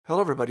Hello,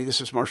 everybody. This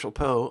is Marshall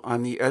Poe.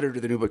 I'm the editor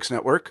of the New Books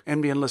Network.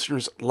 NBN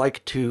listeners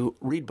like to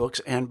read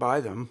books and buy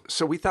them.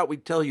 So we thought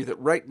we'd tell you that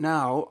right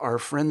now, our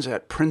friends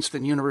at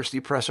Princeton University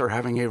Press are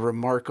having a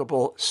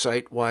remarkable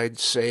site-wide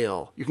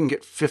sale. You can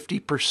get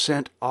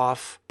 50%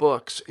 off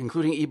books,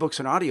 including ebooks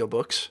and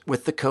audiobooks,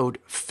 with the code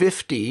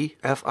 50,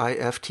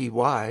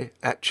 F-I-F-T-Y,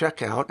 at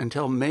checkout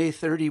until May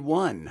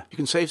 31. You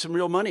can save some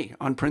real money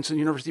on Princeton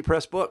University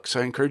Press books.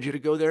 I encourage you to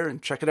go there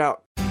and check it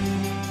out.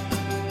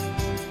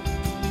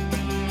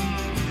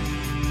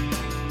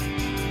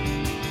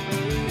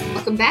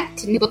 Welcome back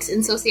to New Books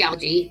in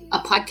Sociology, a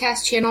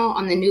podcast channel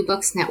on the New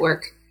Books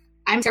Network.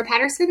 I'm Sarah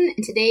Patterson,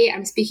 and today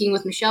I'm speaking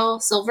with Michelle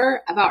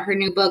Silver about her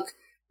new book,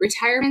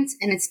 Retirement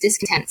and Its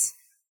Discontents,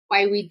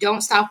 Why We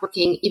Don't Stop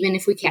Working Even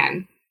If We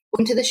Can.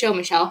 Welcome to the show,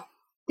 Michelle.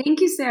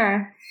 Thank you,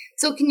 Sarah.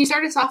 So can you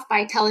start us off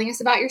by telling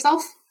us about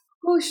yourself?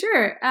 Oh,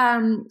 sure.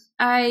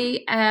 I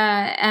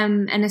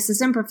am an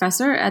assistant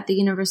professor at the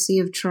University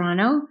of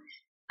Toronto.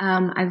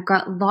 I've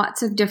got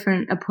lots of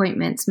different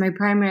appointments. My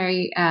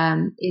primary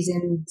is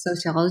in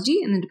sociology,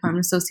 in the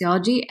Department of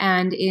Sociology,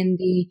 and in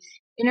the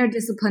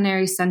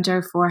Interdisciplinary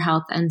Center for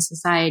Health and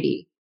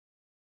Society.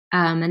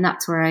 And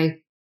that's where I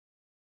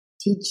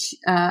teach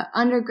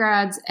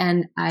undergrads,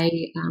 and I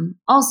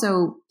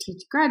also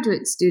teach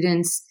graduate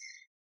students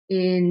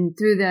through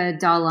the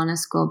Dahlana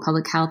School of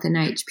Public Health and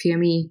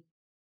IHPME.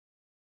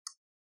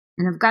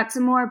 And I've got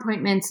some more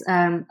appointments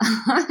in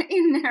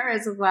there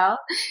as well,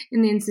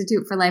 in the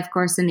Institute for Life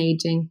Course and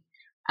Aging.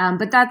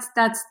 But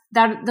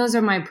those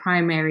are my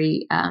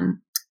primary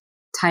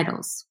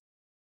titles.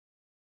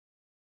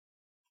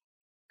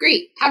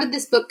 Great. How did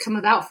this book come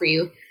about for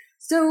you?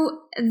 So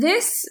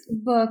this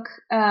book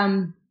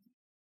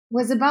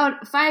was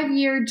about a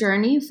 5-year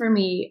journey for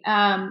me.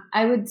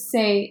 I would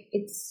say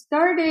it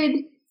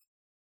started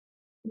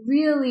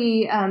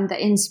really, the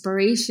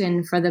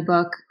inspiration for the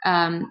book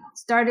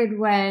started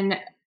when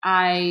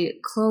I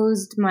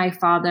closed my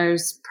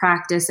father's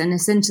practice and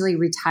essentially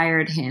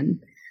retired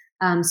him.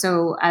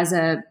 So as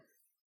a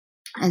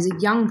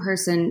young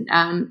person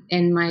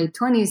in my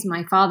 20s,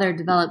 my father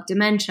developed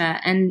dementia,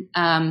 and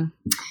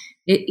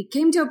it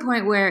came to a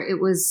point where it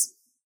was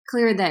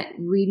clear that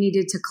we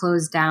needed to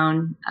close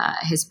down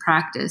his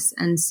practice.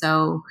 And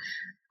so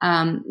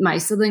my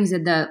siblings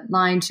did the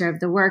lion's share of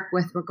the work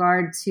with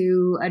regard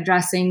to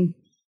addressing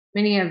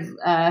many of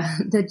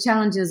the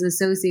challenges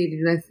associated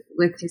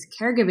with his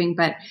caregiving.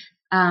 But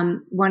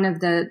one of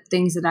the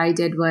things that I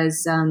did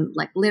was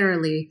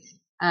literally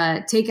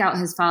take out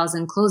his files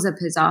and close up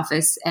his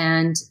office.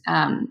 And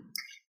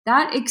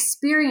that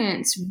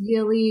experience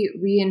really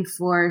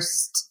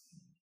reinforced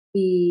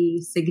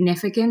the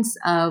significance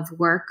of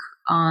work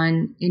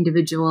on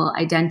individual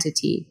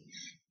identity.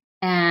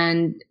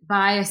 And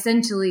by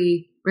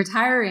essentially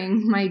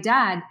retiring my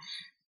dad,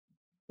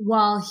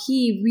 while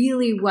he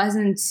really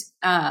wasn't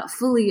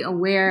fully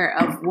aware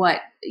of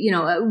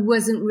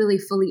wasn't really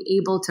fully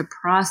able to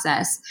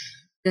process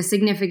the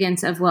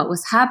significance of what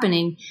was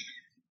happening,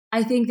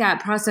 I think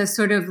that process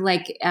sort of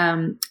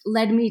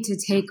led me to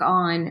take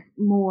on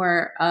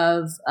more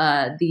of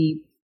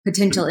the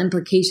potential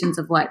implications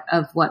of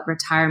what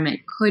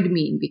retirement could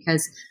mean,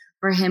 because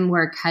for him,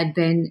 work had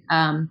been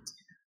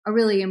a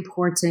really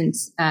important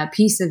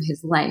piece of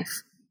his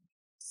life.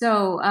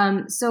 So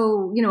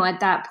at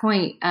that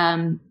point,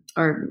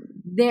 or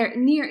there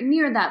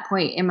near that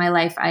point in my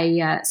life,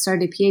 I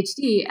started a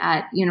PhD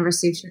at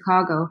University of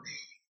Chicago,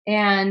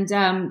 and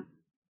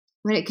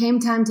when it came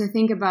time to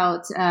think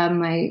about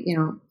my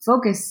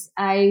focus,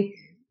 I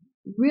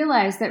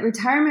realized that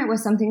retirement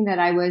was something that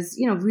I was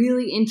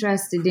really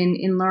interested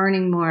in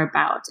learning more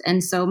about.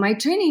 And so my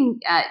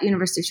training at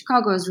University of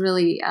Chicago is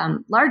really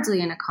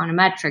largely in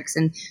econometrics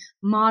and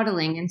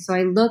modeling, and so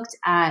I looked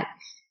at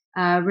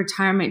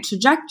retirement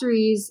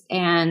trajectories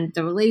and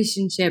the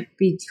relationship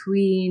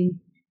between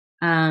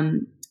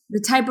the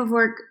type of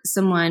work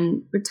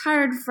someone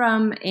retired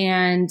from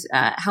and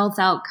health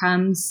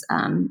outcomes,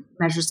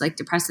 measures like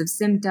depressive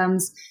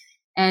symptoms.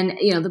 And,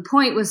 the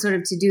point was sort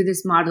of to do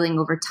this modeling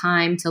over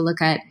time to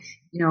look at,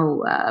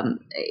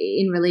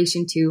 in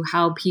relation to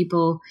how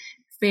people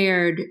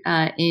fared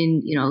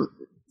in,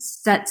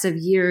 sets of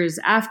years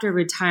after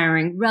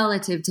retiring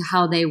relative to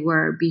how they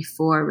were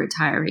before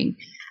retiring.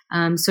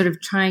 Sort of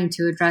trying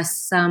to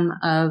address some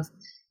of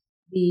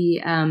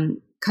the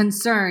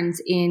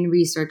concerns in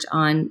research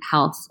on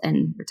health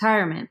and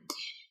retirement.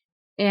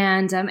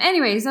 And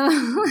anyway, so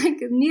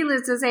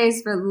needless to say, I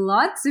spent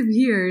lots of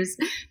years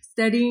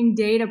studying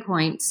data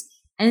points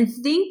and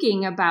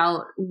thinking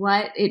about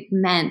what it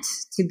meant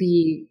to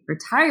be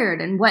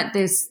retired and what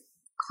this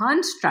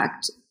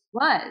construct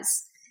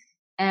was.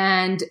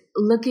 And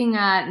looking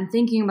at and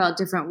thinking about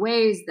different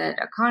ways that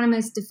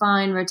economists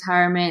define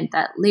retirement,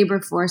 that labor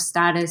force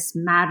status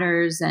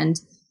matters. And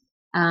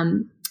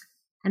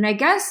I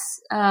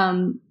guess,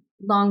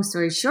 long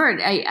story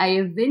short, I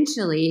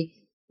eventually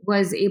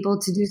was able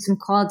to do some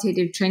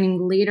qualitative training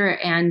later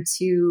and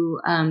to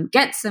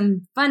get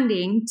some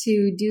funding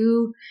to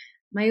do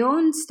my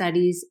own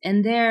studies.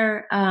 And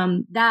there,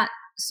 that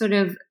sort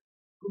of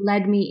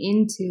led me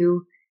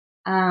into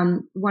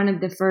one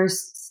of the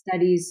first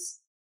studies,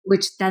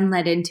 which then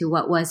led into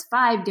what was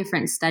 5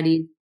 different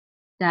studies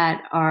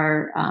that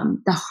are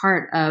the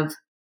heart of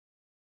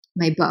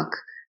my book,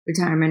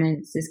 Retirement and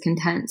Its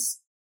Discontents.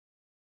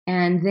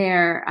 And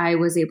there I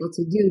was able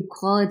to do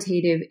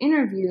qualitative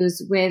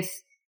interviews with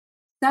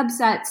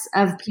subsets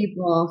of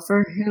people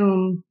for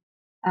whom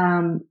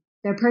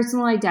their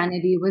personal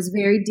identity was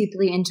very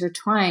deeply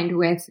intertwined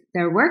with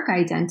their work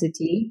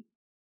identity,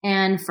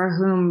 and for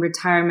whom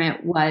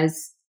retirement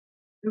was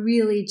a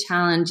really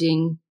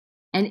challenging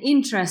and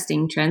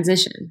interesting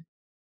transition.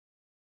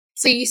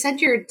 So you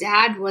said your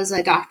dad was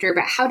a doctor,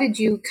 but how did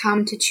you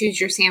come to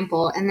choose your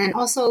sample? And then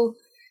also,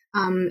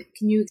 can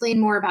you explain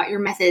more about your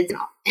methods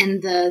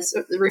and the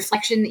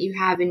reflection that you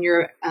have in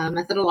your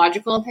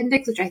methodological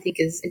appendix, which I think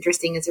is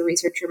interesting as a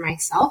researcher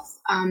myself,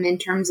 in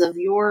terms of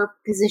your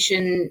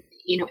position,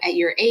 at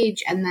your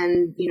age, and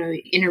then,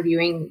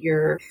 interviewing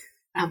your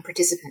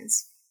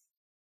participants?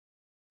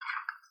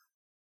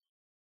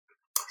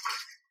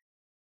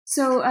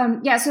 So,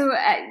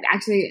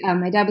 actually,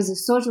 my dad was a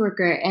social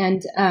worker,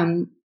 and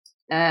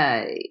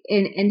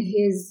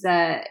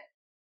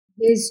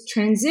his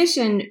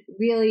transition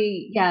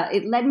really,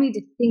 it led me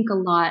to think a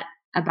lot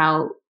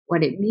about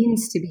what it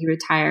means to be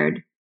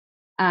retired.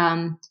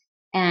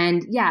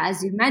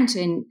 As you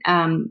mentioned,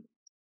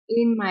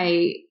 in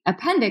my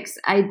appendix,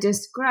 I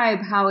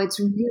describe how it's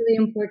really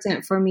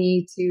important for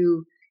me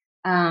to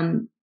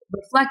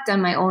reflect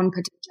on my own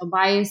potential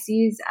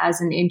biases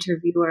as an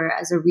interviewer,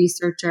 as a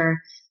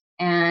researcher,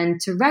 and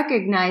to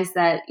recognize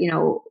that,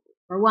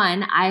 for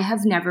one, I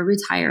have never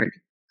retired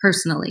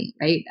personally,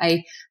 right?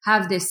 I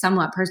have this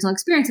somewhat personal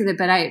experience with it,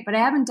 but I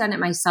haven't done it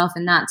myself.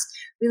 And that's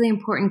really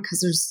important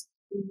because there's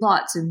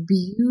lots of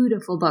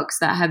beautiful books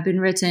that have been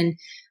written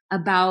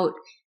about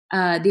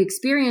the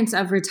experience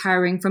of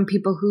retiring from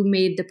people who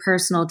made the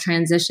personal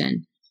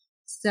transition.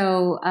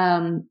 So,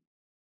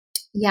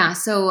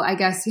 so I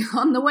guess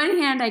on the one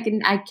hand, I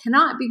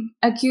cannot be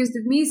accused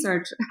of me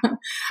search.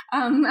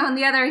 On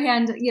the other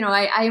hand,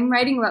 I am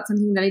writing about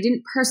something that I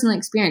didn't personally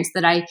experience,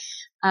 that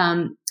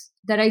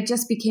I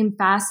just became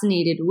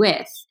fascinated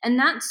with. And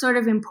that's sort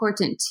of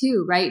important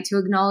too, right? To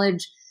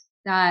acknowledge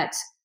that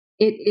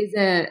it is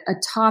a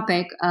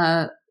topic,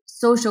 a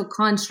social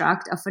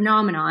construct, a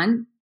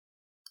phenomenon,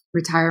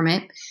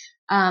 retirement,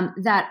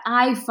 that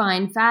I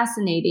find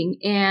fascinating,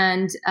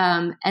 and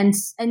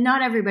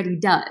not everybody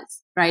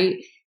does, right?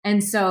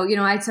 And so,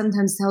 I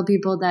sometimes tell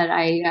people that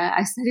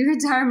I study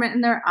retirement,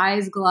 and their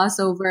eyes gloss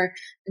over,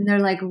 and they're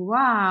like,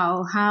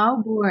 "Wow,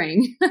 how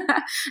boring!"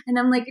 And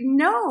I'm like,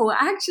 "No,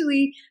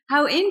 actually,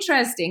 how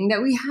interesting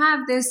that we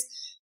have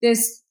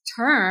this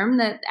term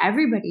that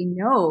everybody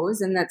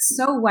knows and that's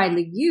so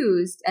widely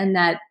used, and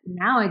that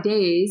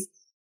nowadays,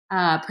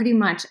 pretty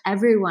much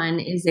everyone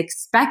is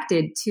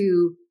expected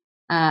to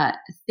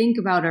think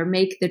about or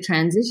make the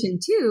transition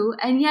to,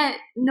 and yet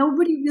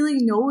nobody really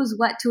knows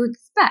what to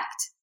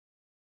expect."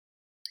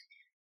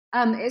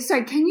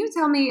 Sorry, can you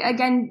tell me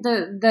again,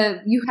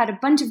 you had a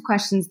bunch of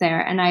questions there,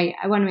 and I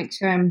want to make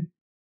sure I'm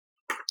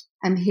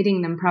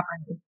hitting them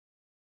properly.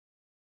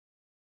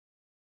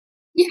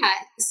 Yeah.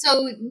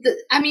 So,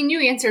 you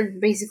answered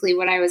basically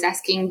what I was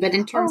asking, but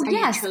in terms of how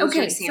you chose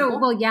your sample.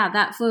 So,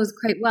 that flows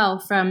quite well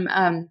from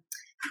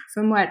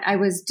what I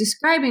was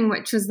describing,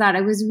 which was that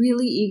I was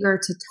really eager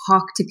to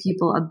talk to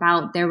people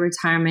about their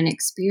retirement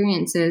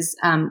experiences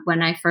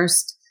when I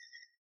first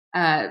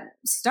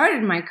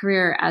started my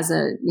career as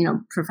a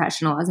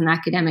professional, as an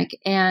academic,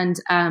 and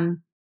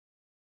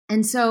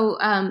so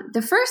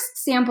the first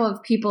sample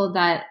of people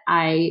that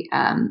I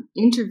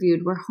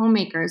interviewed were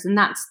homemakers, and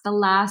that's the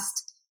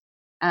last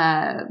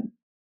subset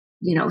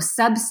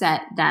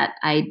that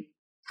I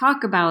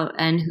talk about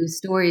and whose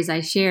stories I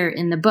share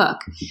in the book.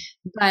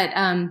 But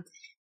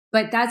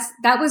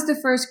that was the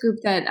first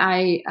group that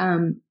I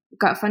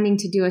got funding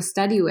to do a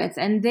study with.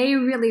 And they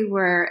really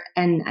were,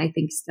 and I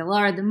think still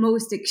are, the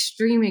most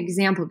extreme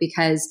example,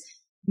 because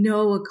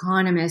no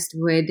economist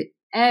would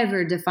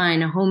ever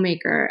define a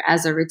homemaker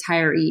as a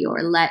retiree,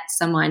 or let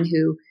someone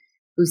who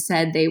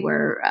said they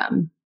were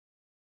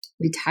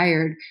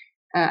retired,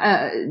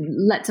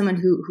 let someone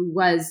who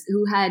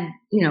had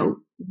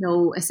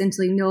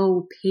essentially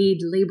no paid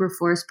labor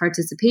force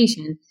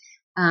participation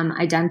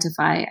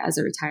identify as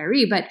a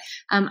retiree. But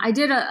I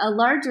did a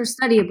larger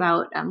study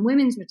about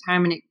women's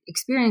retirement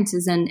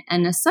experiences, and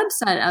a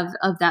subset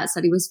of that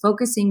study was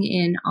focusing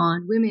in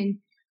on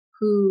women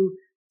who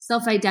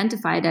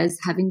self-identified as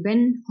having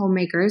been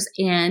homemakers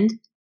and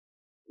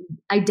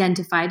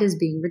identified as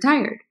being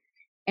retired.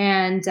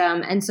 And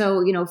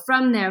so,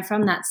 from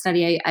that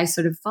study, I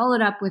sort of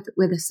followed up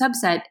with a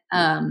subset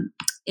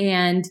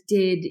and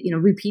did,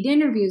 repeat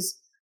interviews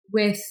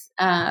with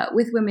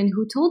women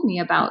who told me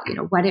about,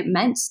 what it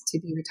meant to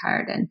be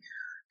retired,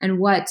 and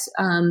what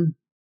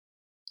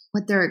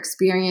their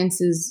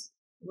experiences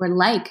were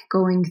like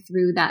going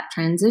through that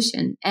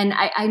transition. And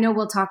I know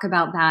we'll talk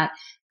about that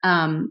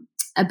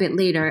a bit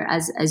later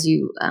as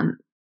you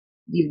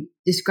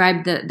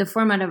described the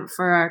format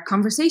for our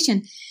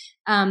conversation.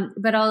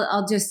 But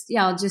I'll just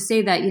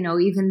say that,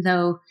 even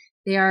though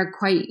they are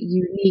quite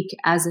unique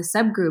as a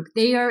subgroup.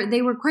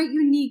 They were quite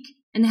unique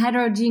and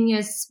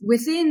heterogeneous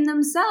within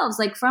themselves,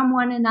 like from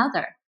one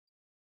another.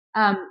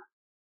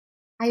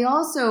 I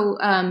also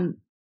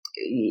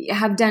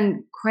have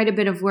done quite a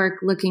bit of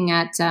work looking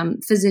at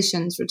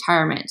physicians'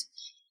 retirement,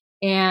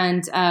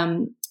 and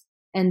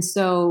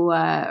so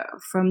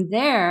from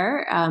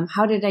there,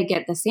 how did I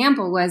get the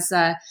sample? Was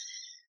I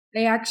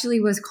actually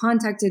was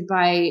contacted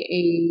by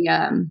a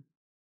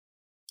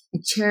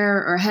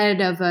chair or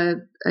head of a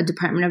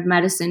department of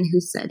medicine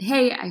who said,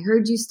 "Hey, I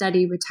heard you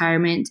study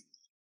retirement,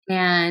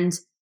 and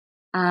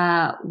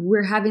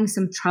we're having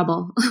some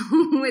trouble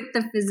with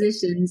the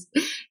physicians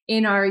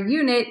in our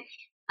unit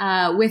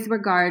with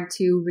regard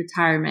to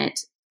retirement.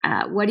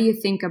 What do you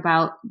think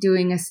about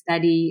doing a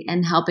study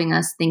and helping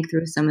us think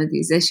through some of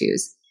these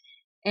issues?"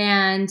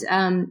 And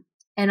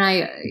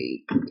I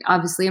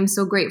obviously am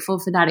so grateful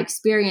for that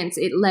experience.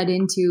 It led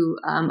into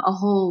a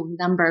whole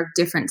number of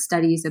different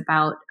studies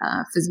about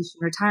physician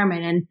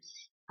retirement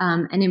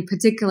and in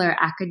particular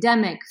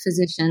academic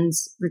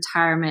physicians'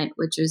 retirement,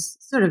 which is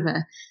sort of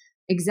a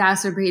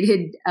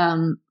exacerbated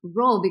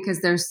role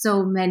because there's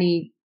so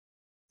many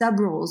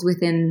sub-roles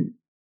within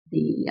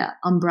the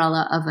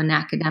umbrella of an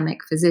academic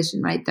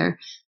physician, right? They're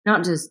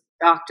not just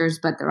doctors,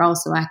 but they're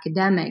also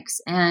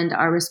academics and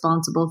are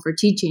responsible for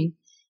teaching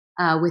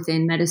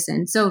within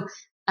medicine. So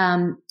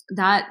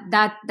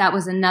that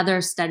was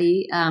another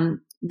study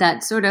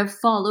that sort of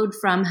followed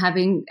from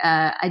having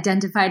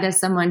identified as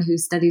someone who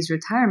studies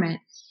retirement.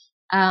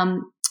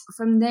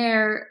 From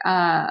there,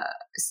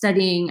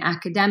 studying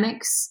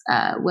academics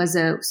was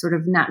a sort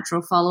of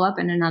natural follow-up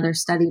and another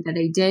study that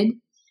I did.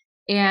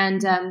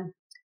 And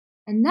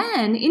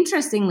then,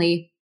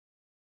 interestingly,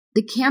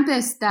 the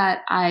campus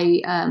that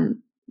I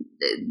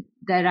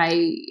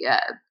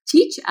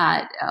teach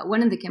at,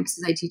 one of the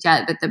campuses I teach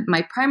at, but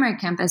my primary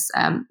campus,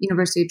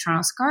 University of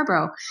Toronto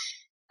Scarborough,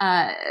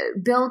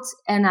 built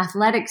an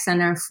athletic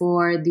center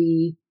for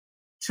the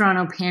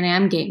Toronto Pan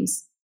Am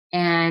Games,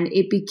 and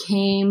it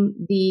became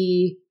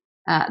the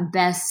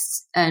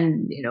best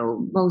and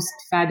most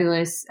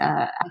fabulous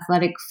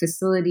athletic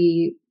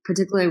facility,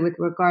 particularly with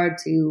regard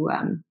to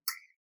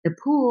the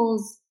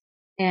pools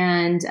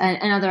and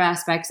other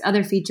aspects,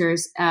 other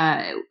features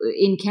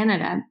in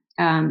Canada.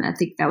 I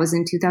think that was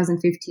in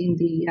 2015.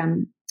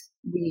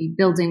 The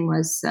building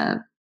was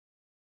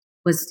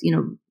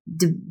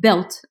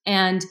built,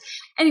 and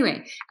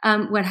anyway,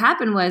 what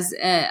happened was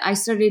I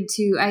started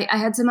to. I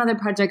had some other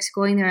projects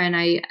going there, and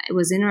I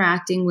was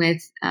interacting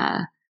with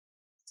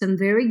some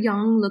very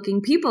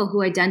young-looking people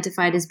who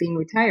identified as being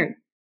retired.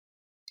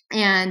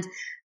 And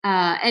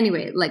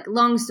anyway, like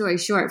long story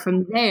short,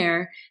 from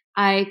there,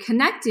 I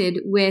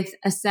connected with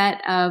a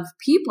set of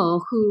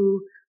people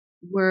who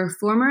were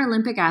former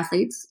Olympic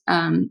athletes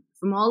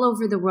from all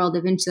over the world.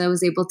 Eventually, I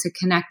was able to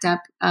connect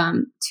up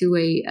to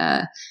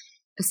a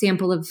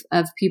sample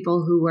of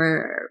people who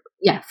were,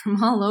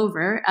 from all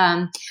over.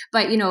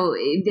 But,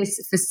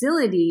 this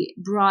facility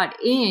brought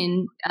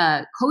in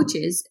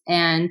coaches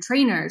and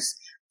trainers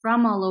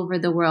from all over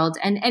the world.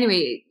 And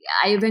anyway,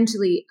 I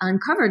eventually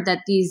uncovered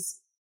that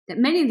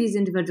many of these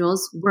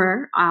individuals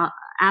were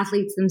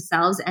athletes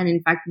themselves, and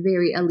in fact,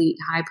 very elite,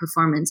 high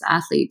performance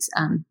athletes,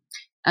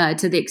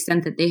 to the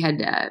extent that they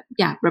had,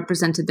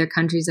 represented their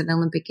countries at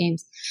Olympic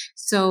Games.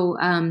 So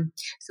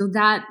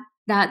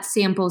that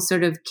sample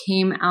sort of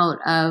came out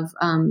of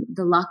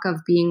the luck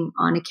of being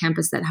on a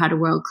campus that had a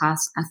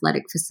world-class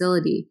athletic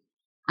facility.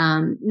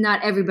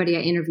 Not everybody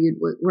I interviewed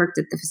worked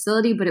at the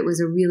facility, but it was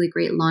a really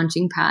great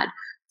launching pad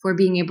for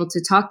being able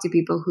to talk to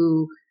people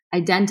who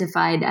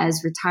identified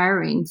as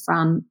retiring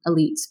from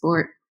elite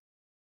sport.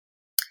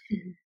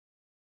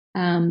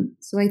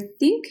 So I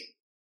think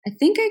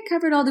I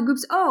covered all the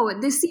groups. Oh,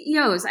 the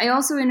CEOs. I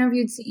also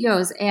interviewed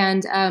CEOs,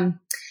 and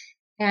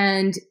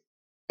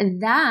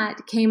that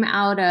came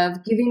out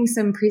of giving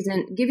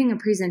a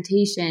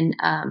presentation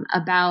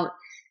about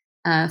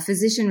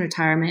physician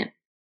retirement.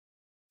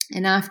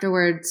 And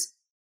afterwards,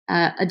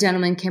 a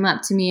gentleman came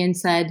up to me and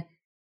said,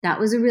 "That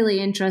was a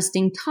really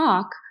interesting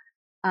talk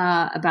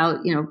about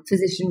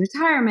physician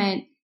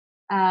retirement.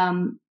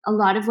 A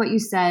lot of what you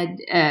said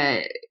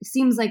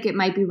seems like it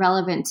might be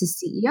relevant to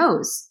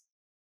CEOs."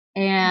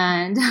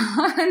 And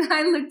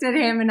I looked at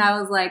him and I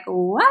was like,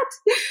 "What?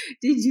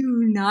 Did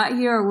you not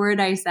hear a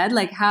word I said?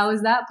 Like, how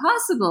is that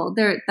possible?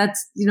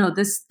 That's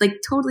this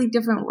like totally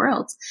different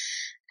worlds."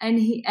 And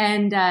he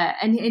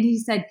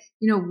said,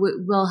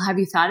 "Well, have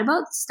you thought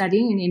about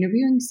studying and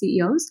interviewing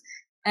CEOs?"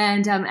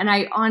 And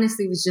I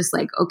honestly was just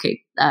like,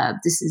 "Okay,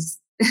 this is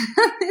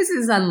this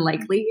is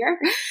unlikely here."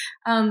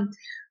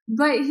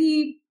 But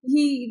he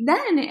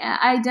then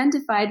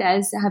identified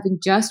as having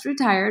just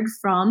retired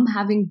from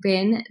having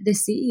been the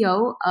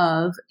CEO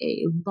of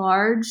a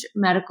large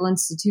medical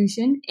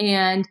institution,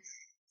 and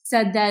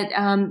said that,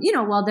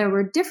 while there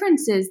were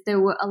differences, there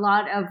were a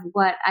lot of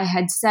what I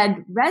had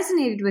said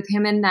resonated with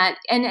him, and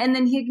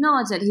then he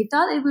acknowledged that he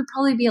thought it would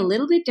probably be a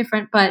little bit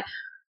different, but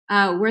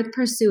worth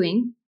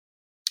pursuing.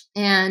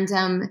 And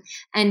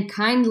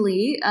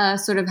kindly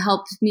sort of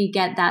helped me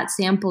get that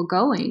sample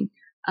going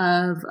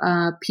of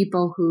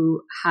people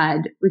who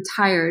had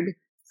retired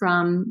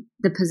from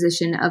the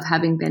position of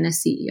having been a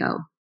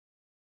CEO.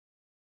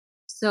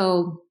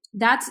 So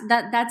that's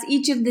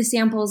each of the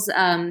samples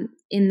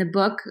in the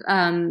book.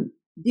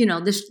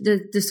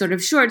 The sort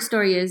of short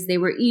story is they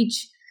were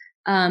each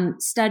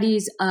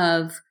studies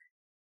of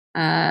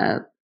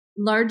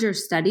larger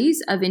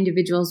studies of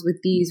individuals with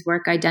these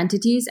work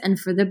identities. And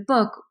for the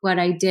book, what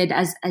I did,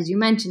 as you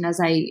mentioned, as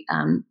I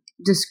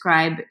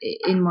describe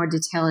in more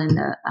detail in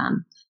the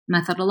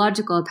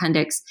methodological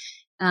appendix,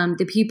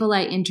 the people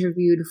I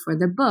interviewed for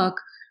the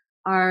book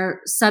are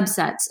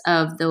subsets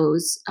of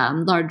those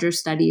larger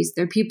studies.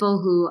 They're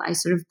people who I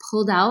sort of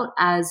pulled out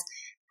as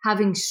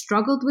having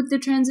struggled with the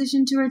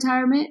transition to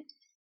retirement,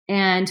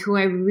 and who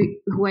I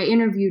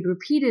interviewed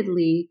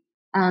repeatedly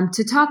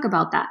to talk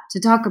about that, to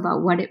talk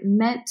about what it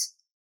meant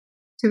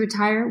to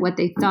retire, what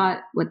they thought,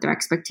 what their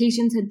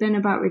expectations had been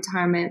about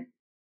retirement,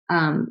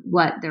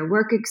 what their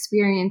work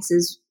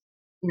experiences,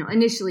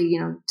 initially,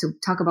 to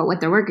talk about what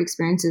their work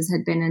experiences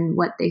had been and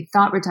what they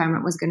thought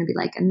retirement was going to be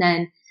like. And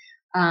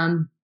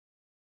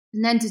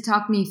then to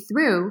talk me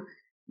through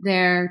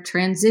their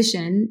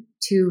transition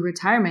to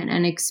retirement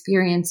and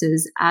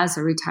experiences as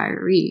a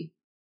retiree.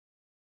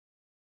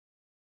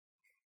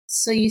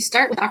 So you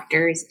start with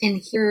doctors,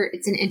 and here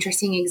it's an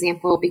interesting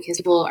example because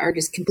people are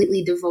just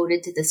completely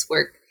devoted to this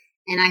work.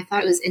 And I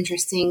thought it was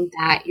interesting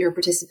that your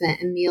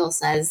participant, Emil,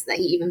 says that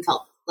he even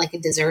felt like a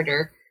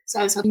deserter. So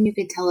I was hoping you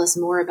could tell us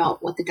more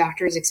about what the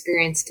doctors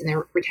experienced in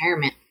their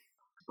retirement.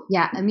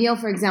 Yeah, Emil,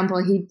 for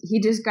example, he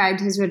described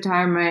his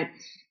retirement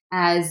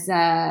as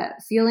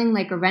feeling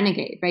like a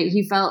renegade, right?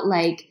 He felt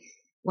like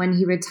when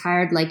he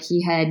retired, like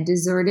he had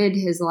deserted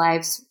his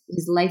life's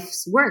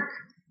work.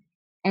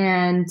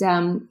 And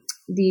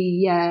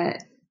the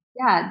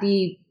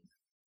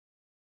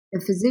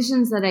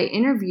physicians that I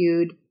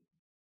interviewed,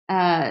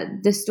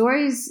 the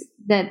stories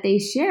that they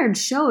shared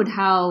showed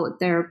how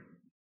their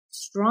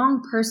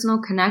strong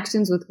personal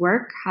connections with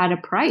work had a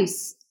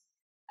price.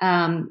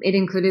 It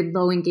included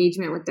low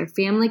engagement with their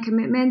family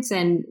commitments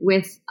and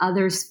with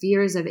other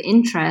spheres of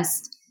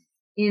interest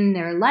in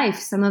their life.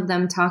 Some of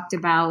them talked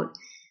about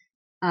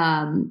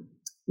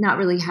not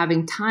really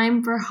having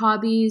time for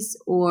hobbies,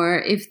 or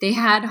if they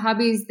had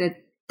hobbies, that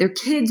their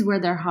kids were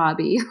their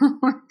hobby,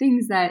 or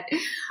things that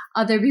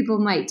other people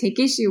might take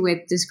issue with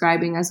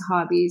describing as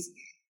hobbies.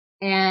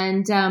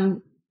 And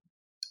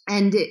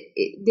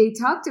they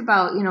talked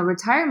about,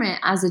 retirement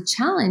as a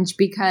challenge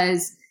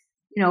because,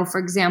 for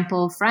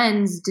example,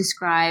 friends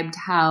described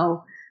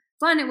how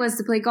fun it was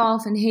to play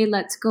golf and, hey,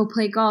 let's go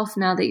play golf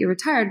now that you're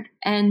retired.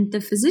 And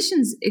the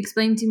physicians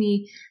explained to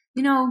me,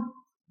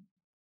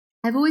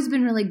 I've always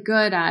been really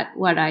good at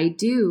what I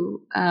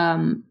do.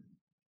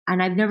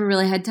 And I've never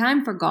really had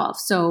time for golf.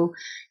 So,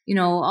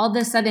 all of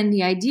a sudden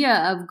the idea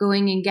of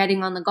going and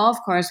getting on the golf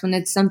course when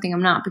it's something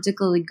I'm not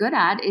particularly good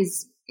at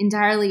is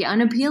entirely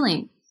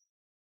unappealing.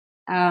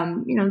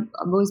 I've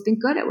always been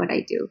good at what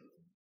I do.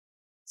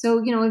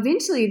 So,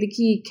 eventually the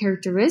key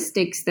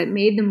characteristics that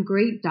made them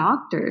great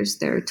doctors,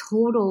 their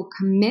total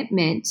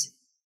commitment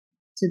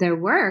to their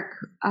work,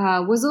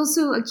 was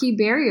also a key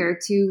barrier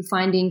to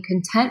finding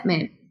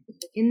contentment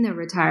in their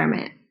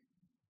retirement.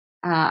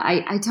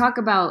 I talk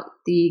about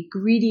the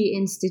greedy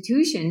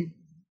institution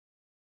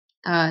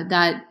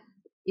that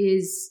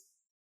is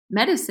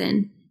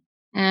medicine,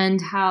 and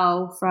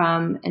how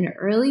from an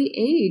early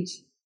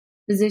age,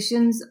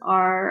 physicians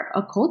are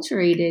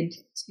acculturated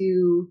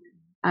to,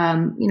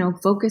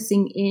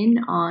 focusing in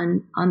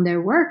on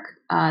their work.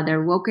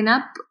 They're woken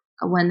up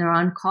when they're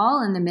on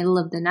call in the middle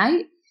of the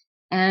night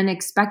and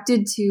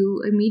expected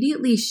to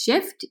immediately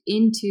shift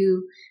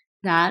into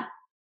that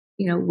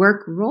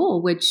work role,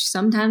 which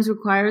sometimes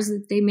requires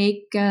that they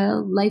make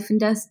life and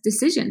death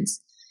decisions.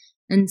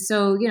 And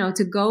so,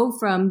 to go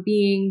from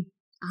being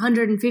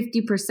 150%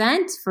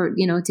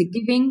 to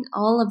giving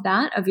all of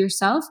that of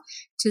yourself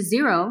to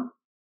zero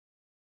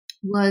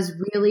was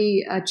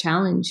really a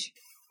challenge.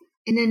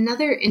 And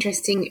another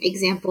interesting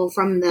example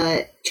from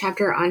the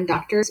chapter on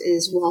doctors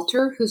is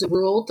Walter, who's a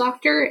rural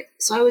doctor.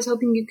 So I was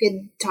hoping you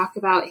could talk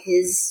about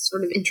his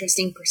sort of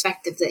interesting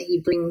perspective that he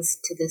brings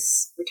to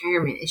this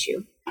retirement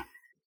issue.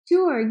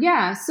 Sure.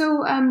 Yeah.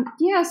 So,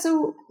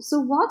 so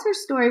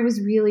Walter's story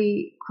was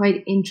really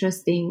quite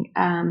interesting,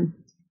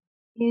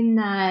 in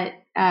that,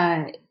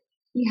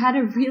 he had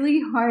a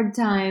really hard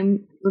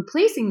time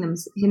replacing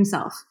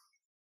himself,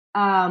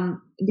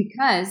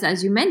 because,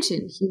 as you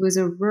mentioned, he was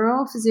a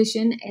rural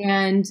physician,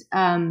 and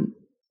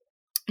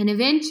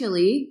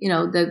eventually,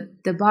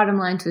 the bottom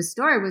line to his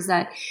story was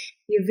that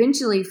he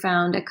eventually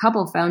found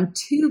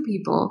two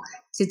people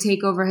to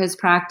take over his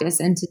practice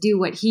and to do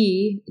what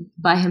he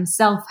by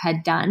himself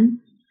had done,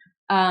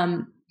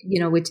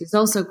 which is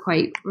also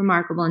quite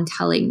remarkable and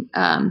telling.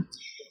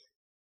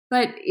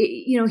 But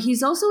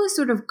he's also a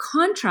sort of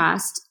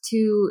contrast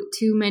to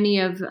many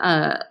of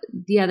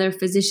the other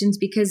physicians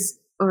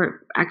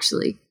or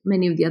actually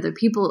many of the other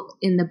people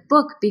in the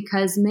book,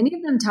 because many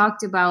of them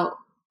talked about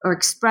or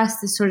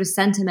expressed this sort of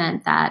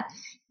sentiment that,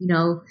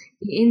 the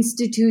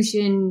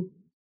institution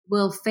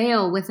will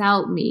fail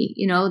without me,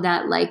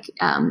 that like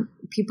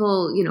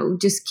people,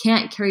 just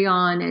can't carry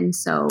on. And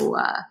so,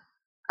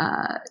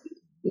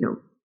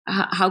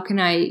 how can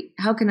I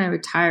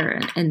retire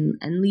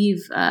and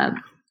leave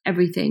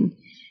everything?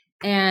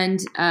 And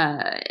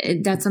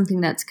that's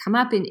something that's come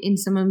up in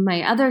some of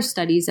my other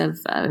studies of,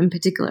 in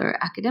particular,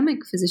 academic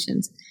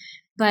physicians.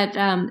 But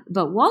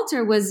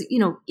Walter was,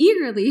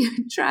 eagerly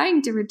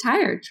trying to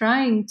retire,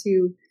 trying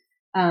to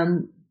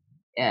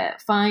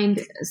find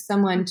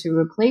someone to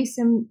replace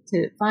him,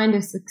 to find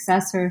a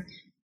successor.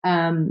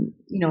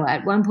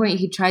 At one point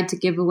he tried to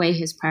give away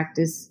his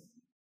practice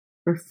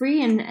for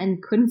free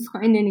and couldn't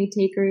find any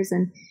takers,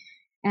 and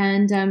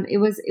it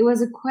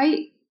was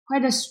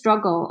quite a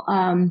struggle.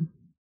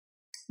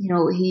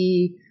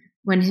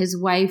 When his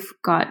wife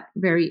got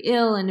very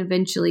ill and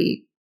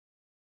eventually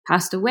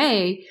passed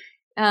away,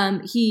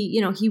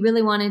 he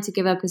really wanted to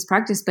give up his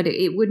practice, but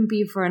it wouldn't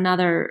be for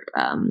another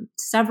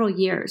several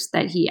years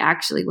that he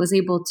actually was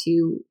able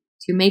to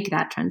make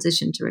that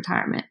transition to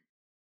retirement.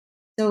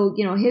 So,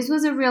 his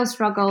was a real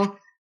struggle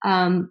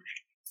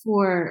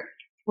for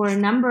a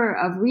number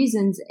of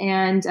reasons,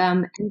 and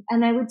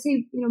I would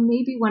say,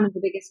 maybe one of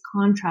the biggest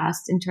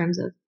contrasts in terms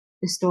of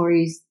the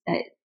stories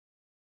that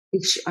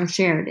are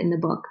shared in the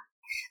book.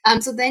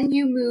 So then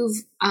you move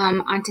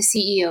on to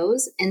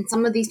CEOs, and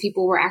some of these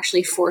people were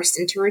actually forced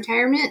into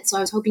retirement. So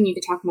I was hoping you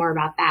could talk more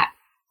about that.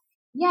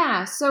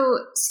 Yeah. So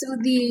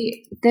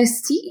the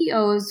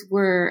CEOs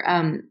were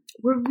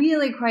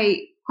really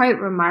quite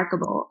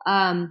remarkable.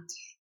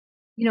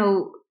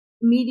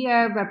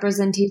 Media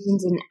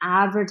representations and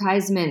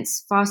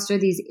advertisements foster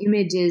these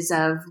images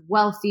of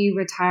wealthy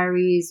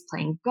retirees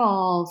playing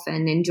golf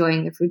and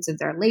enjoying the fruits of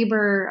their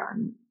labor,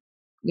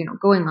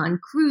 going on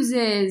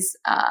cruises,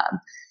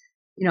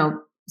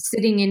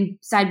 sitting in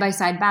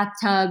side-by-side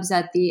bathtubs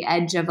at the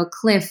edge of a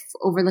cliff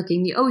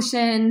overlooking the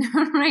ocean,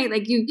 right?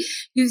 Like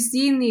you've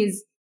seen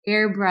these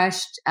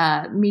airbrushed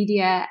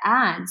media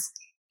ads,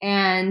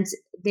 and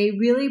they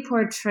really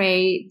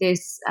portray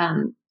this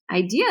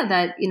idea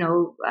that,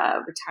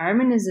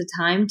 retirement is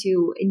a time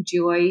to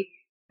enjoy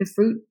the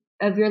fruit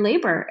of your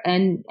labor,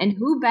 and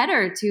who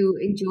better to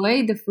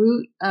enjoy the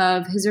fruit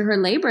of his or her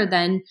labor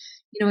than,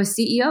 a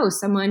CEO,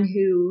 someone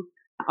who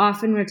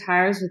often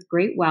retires with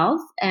great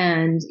wealth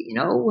and,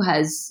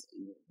 has,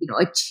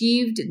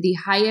 achieved the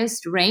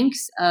highest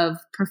ranks of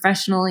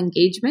professional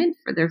engagement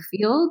for their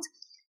field.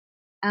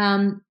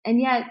 And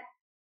yet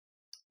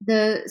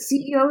the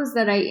CEOs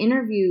that I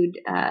interviewed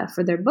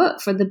for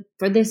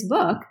this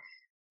book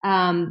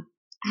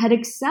had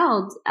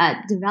excelled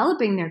at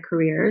developing their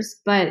careers,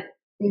 but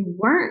they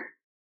were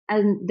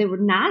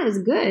not as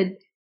good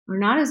or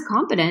not as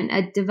competent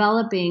at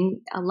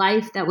developing a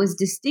life that was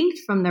distinct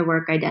from their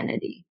work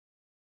identity.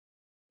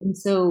 And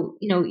so,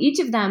 each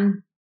of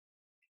them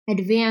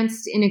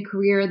advanced in a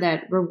career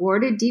that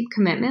rewarded deep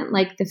commitment,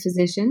 like the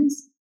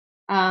physicians.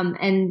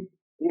 And,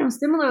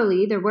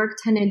 similarly, their work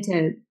tended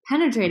to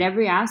penetrate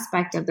every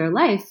aspect of their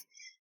life.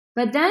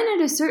 But then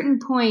at a certain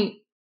point,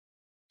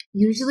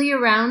 usually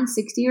around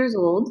 60 years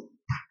old,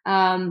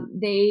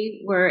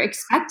 they were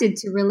expected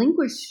to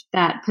relinquish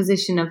that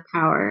position of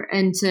power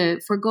and to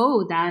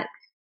forgo that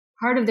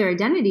part of their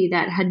identity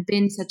that had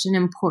been such an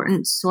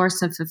important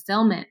source of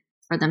fulfillment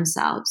for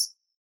themselves.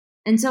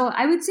 And so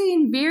I would say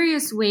in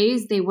various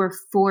ways they were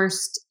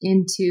forced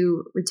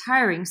into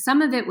retiring. Some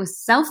of it was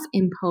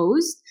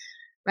self-imposed,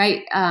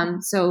 right?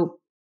 So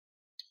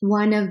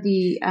one of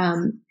the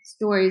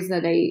stories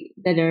that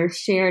are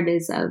shared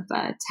is of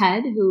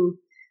Ted, who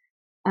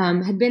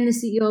had been the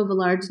CEO of a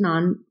large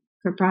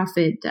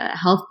non-for-profit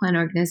health plan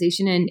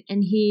organization,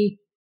 and he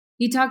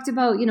talked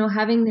about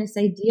having this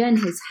idea in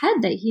his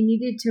head that he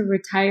needed to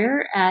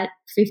retire at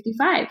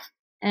 55,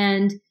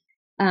 and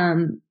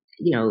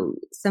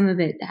some of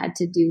it had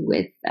to do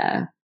with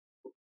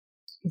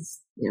his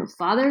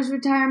father's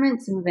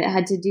retirement. Some of it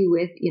had to do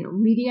with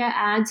media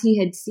ads he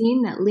had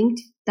seen that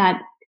linked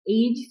that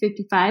age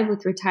 55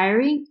 with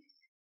retiring.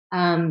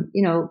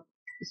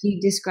 He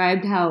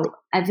described how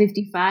at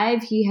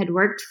 55 he had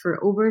worked for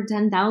over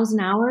 10,000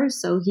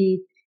 hours, so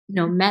he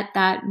met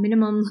that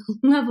minimum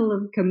level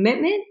of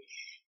commitment,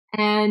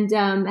 and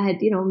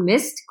had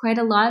missed quite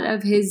a lot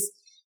of his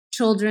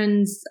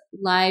children's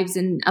lives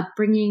and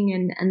upbringing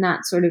and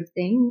that sort of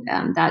thing.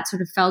 That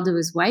sort of fell to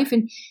his wife,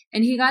 and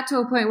he got to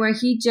a point where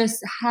he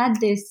just had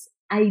this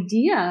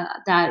idea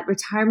that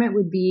retirement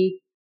would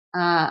be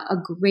a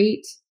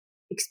great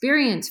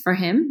experience for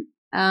him.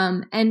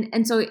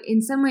 And so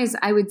in some ways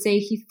I would say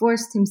he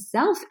forced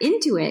himself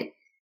into it.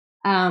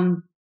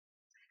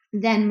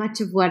 Then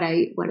much of what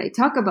I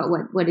talk about,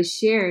 what is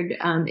shared,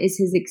 is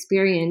his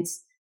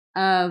experience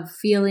of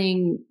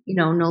feeling,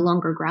 no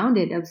longer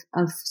grounded,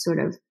 of sort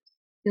of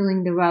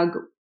feeling the rug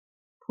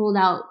pulled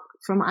out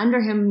from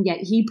under him, yet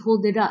he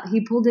pulled it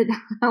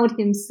out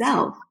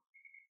himself.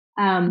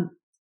 And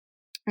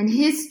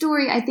his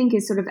story, I think,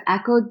 is sort of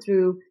echoed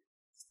through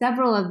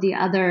several of the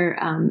other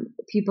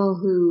people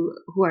who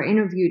are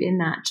interviewed in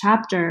that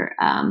chapter.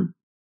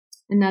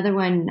 Another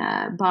one,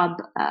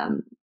 Bob,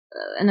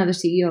 another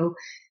CEO,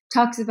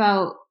 talks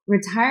about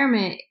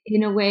retirement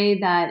in a way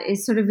that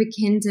is sort of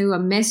akin to a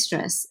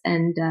mistress.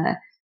 And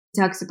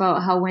he talks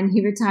about how when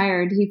he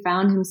retired, he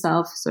found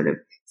himself sort of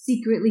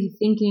secretly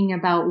thinking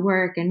about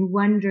work and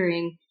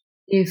wondering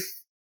if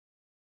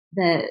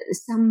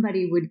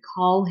somebody would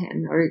call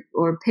him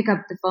or pick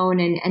up the phone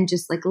and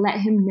just like let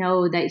him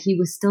know that he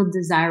was still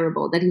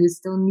desirable, that he was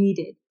still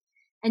needed.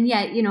 And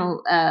yet,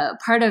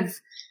 part of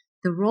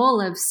the role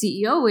of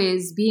CEO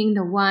is being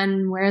the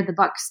one where the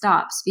buck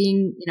stops,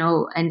 being,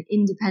 an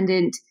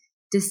independent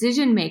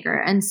decision maker.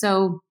 And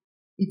so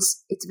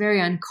it's very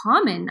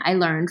uncommon, I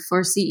learned,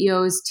 for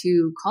CEOs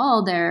to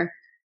call their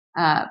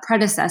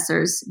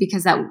predecessors,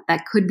 because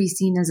that could be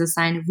seen as a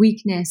sign of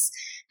weakness.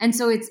 And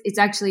so it's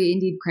actually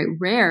indeed quite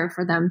rare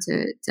for them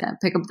to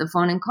pick up the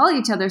phone and call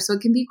each other. So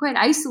it can be quite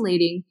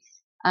isolating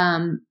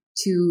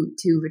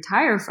to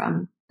retire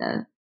from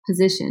the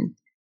position.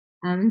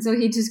 And so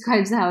he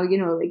describes how,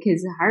 like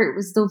his heart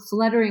was still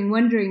fluttering,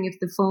 wondering if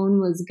the phone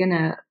was going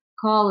to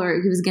call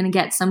or he was going to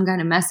get some kind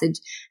of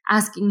message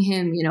asking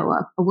him,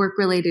 a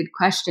work-related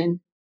question.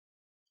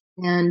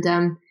 And,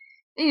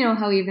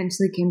 how he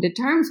eventually came to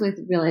terms with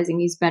realizing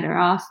he's better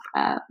off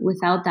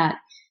without that.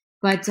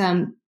 But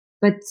some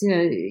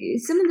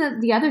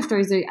of the other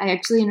stories, I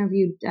actually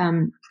interviewed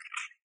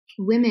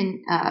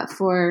women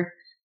for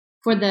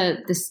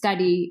the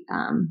study.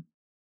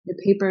 The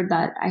paper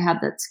that I have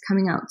that's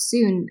coming out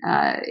soon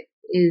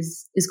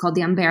is called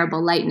 "The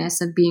Unbearable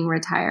Lightness of Being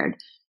Retired,"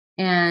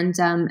 and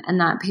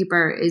that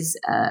paper is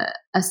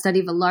a study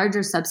of a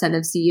larger subset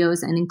of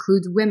CEOs and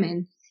includes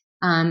women,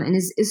 and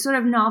is sort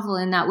of novel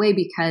in that way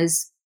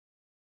because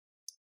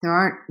there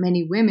aren't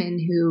many women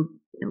who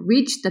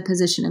reach the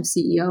position of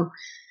CEO.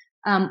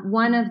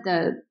 One of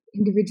the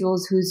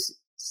individuals whose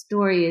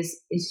story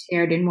is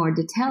shared in more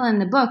detail in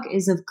the book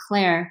is of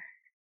Claire,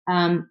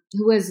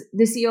 who was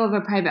the CEO of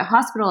a private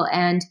hospital.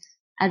 And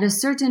at a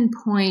certain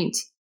point,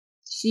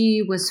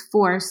 she was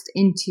forced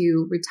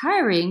into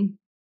retiring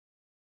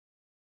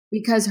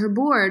because her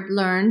board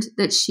learned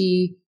that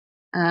she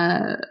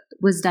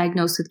was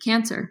diagnosed with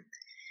cancer.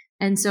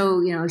 And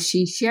so,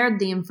 she shared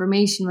the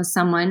information with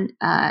someone,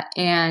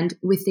 and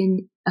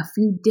within a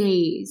few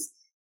days,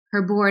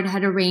 her board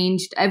had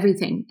arranged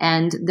everything.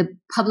 And the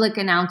public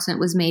announcement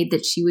was made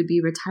that she would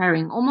be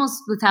retiring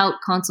almost without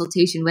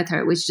consultation with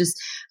her. It was just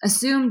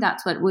assumed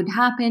that's what would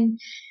happen.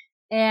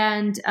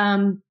 And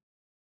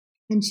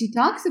she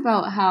talks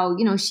about how,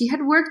 she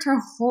had worked her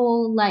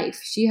whole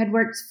life. She had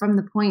worked from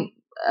the point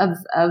of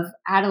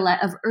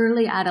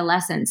early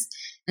adolescence.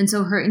 And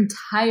so her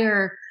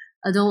entire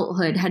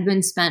adulthood had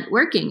been spent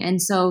working.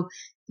 And so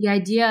the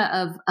idea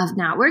of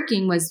not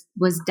working was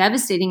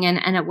devastating.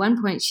 And at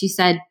one point she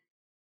said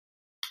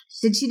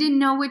she didn't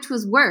know which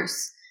was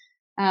worse,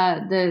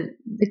 the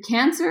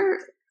cancer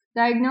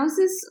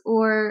diagnosis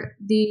or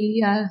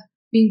the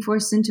being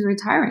forced into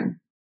retiring.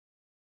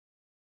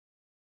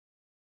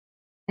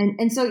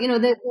 And so,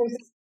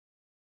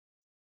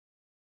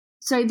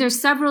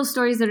 there's several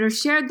stories that are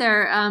shared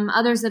there,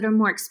 others that are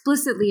more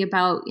explicitly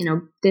about,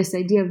 this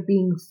idea of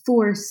being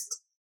forced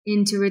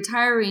into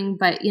retiring,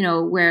 but,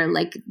 where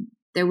like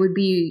there would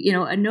be,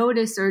 a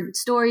notice or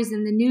stories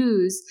in the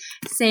news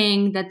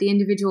saying that the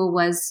individual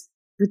was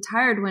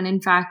retired when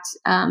in fact,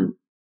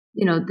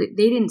 they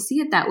didn't see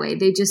it that way.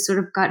 They just sort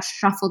of got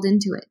shuffled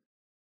into it.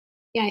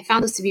 Yeah, I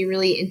found those to be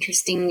really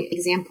interesting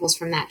examples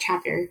from that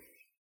chapter.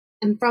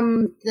 And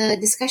from the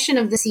discussion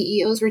of the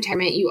CEO's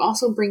retirement, you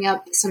also bring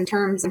up some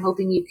terms I'm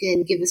hoping you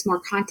can give us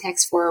more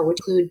context for, which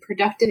include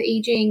productive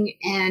aging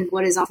and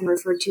what is often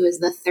referred to as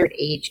the third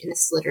age in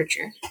this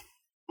literature.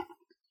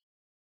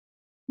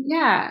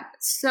 Yeah.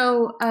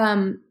 So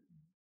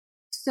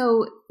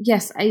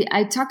yes,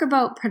 I talk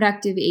about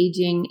productive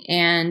aging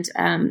and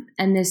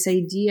this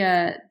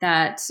idea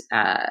that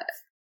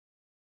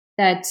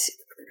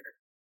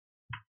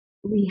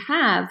we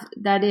have,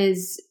 that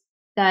is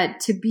that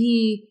to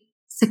be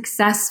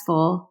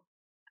successful,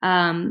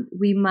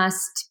 we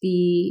must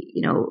be,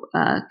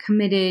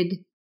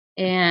 committed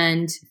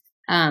and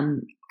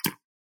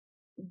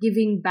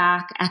giving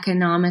back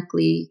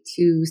economically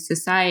to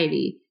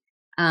society.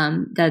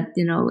 That,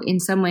 in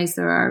some ways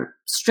there are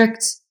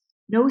strict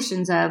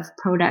notions of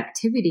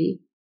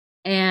productivity,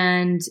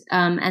 and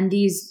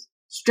these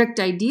strict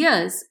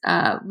ideas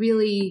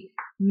really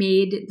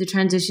made the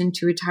transition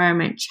to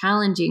retirement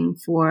challenging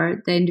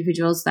for the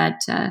individuals that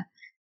I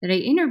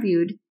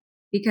interviewed,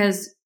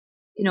 because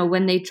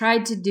when they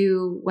tried to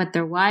do what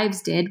their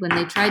wives did, when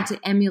they tried to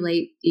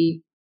emulate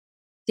the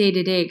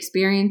day-to-day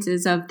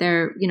experiences of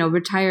their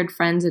retired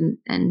friends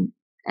and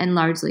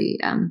largely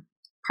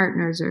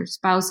partners or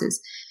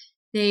spouses,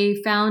 they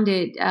found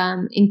it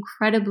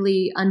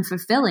incredibly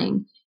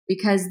unfulfilling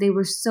because they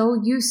were so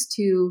used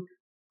to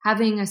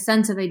having a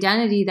sense of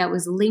identity that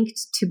was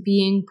linked to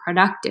being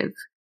productive.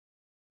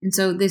 And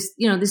so this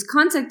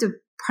concept of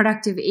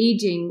productive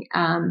aging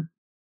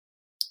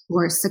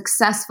or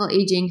successful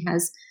aging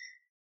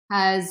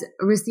has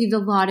received a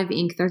lot of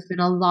ink. There's been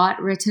a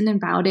lot written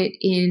about it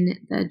in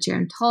the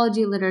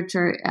gerontology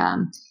literature,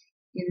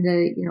 in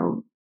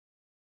the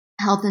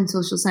health and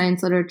social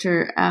science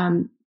literature,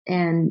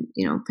 and,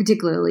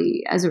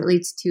 particularly as it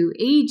relates to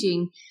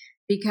aging,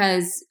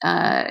 because,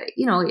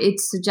 it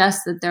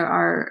suggests that there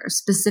are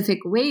specific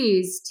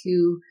ways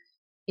to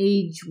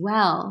age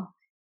well.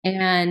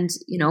 And,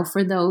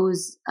 for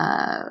those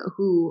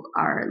who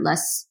are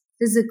less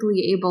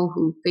physically able,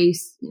 who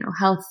face,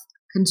 health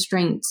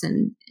constraints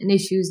and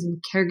issues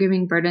and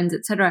caregiving burdens,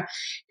 et cetera,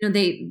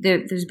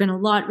 there's been a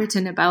lot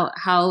written about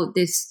how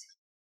this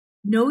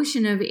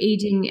notion of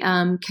aging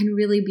can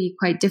really be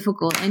quite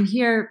difficult. And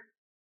here,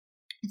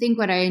 I think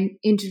what I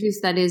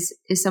introduced that is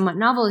somewhat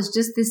novel is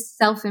just this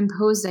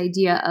self-imposed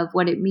idea of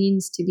what it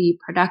means to be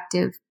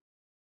productive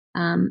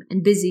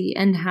and busy,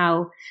 and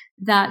how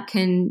that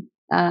can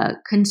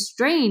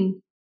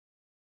constrain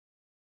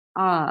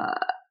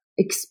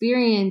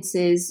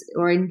experiences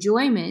or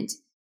enjoyment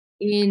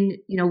in,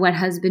 what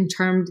has been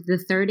termed the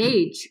third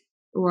age,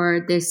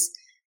 or this,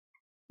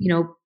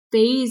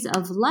 phase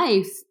of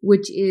life,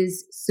 which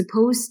is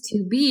supposed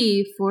to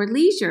be for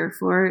leisure,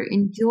 for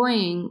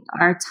enjoying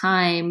our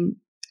time.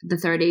 The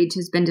third age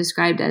has been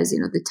described as,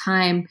 the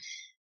time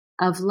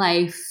of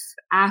life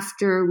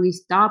after we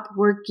stop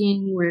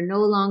working, we're no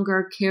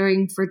longer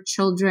caring for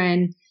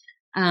children,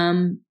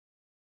 and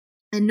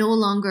no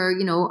longer,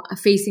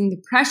 facing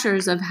the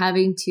pressures of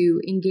having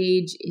to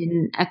engage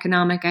in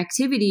economic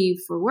activity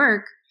for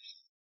work.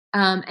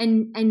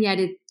 And yet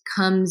it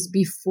comes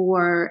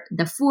before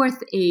the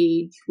fourth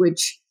age,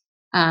 which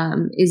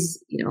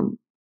is,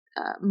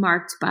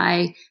 marked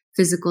by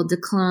physical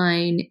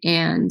decline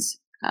and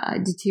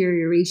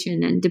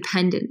deterioration and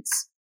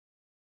dependence.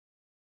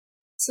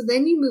 So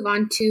then you move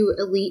on to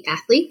elite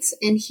athletes.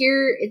 And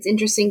here it's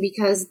interesting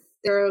because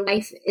their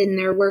life and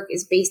their work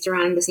is based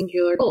around a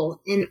singular goal.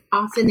 And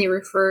often they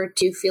refer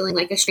to feeling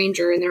like a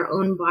stranger in their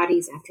own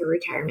bodies after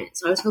retirement.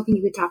 So I was hoping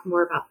you could talk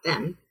more about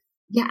them.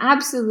 Yeah,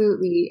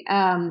 absolutely.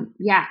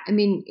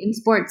 In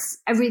sports,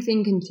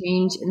 everything can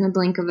change in the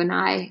blink of an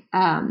eye.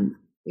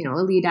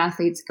 Elite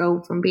athletes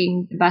go from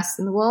being the best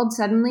in the world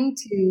suddenly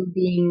to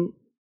being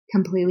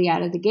completely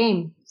out of the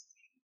game.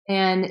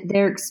 And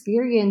their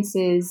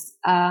experiences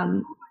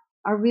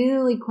are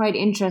really quite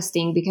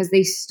interesting because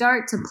they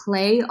start to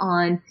play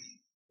on,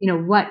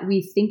 what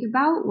we think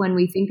about when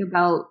we think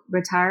about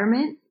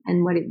retirement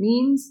and what it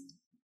means.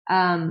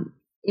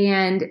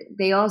 And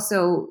they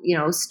also,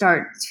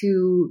 start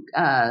to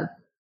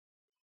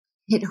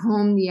hit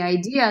home the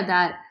idea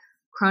that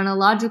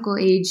chronological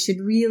age should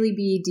really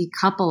be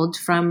decoupled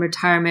from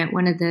retirement.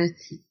 One of the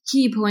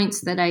key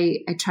points that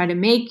I try to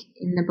make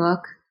in the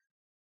book.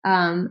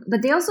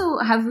 But they also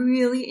have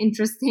really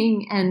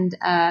interesting and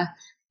I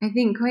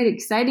think quite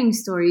exciting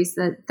stories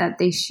that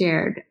they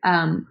shared.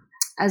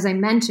 As I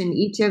mentioned,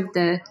 each of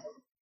the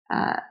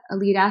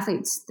elite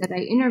athletes that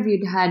I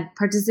interviewed had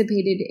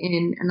participated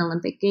in an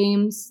Olympic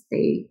Games.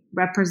 They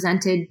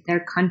represented their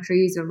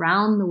countries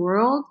around the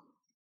world.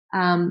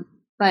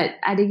 But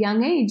at a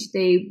young age,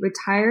 they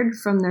retired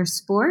from their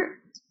sport.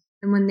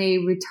 And when they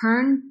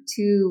returned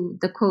to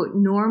the quote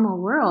normal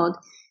world,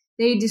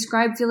 they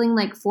described feeling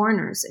like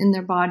foreigners in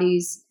their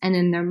bodies and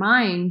in their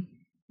mind,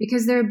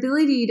 because their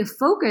ability to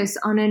focus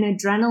on an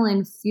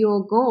adrenaline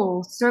fuel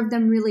goal served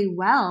them really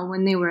well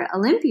when they were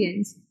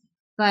Olympians.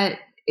 But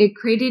it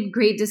created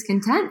great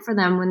discontent for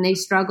them when they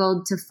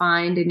struggled to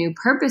find a new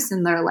purpose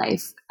in their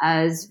life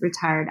as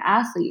retired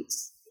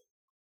athletes.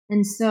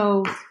 And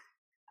so,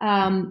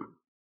 the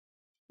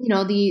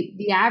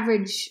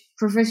average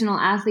professional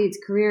athlete's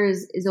career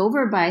is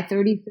over by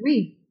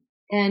 33.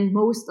 And in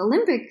most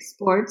Olympic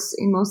sports,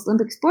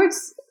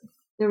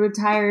 the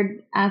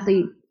retired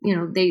athlete,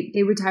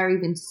 they retire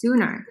even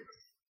sooner.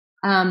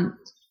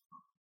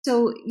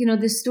 So,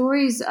 the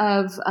stories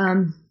of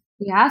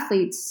the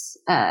athletes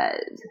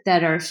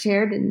that are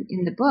shared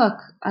in the book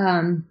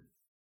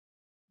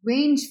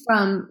range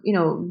from,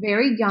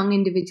 very young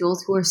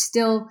individuals who are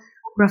still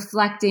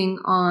reflecting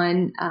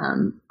on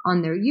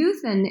their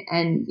youth and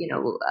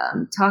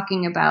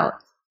talking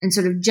about and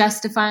sort of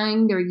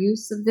justifying their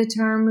use of the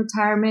term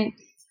retirement,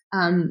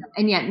 and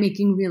yet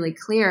making really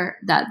clear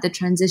that the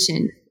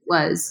transition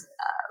was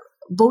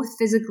both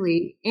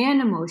physically and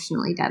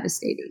emotionally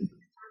devastating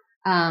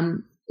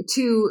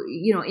to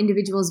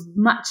individuals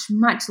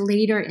much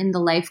later in the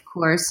life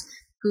course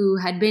who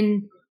had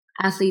been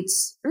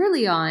athletes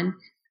early on,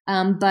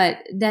 but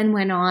then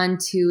went on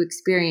to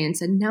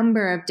experience a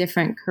number of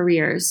different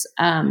careers.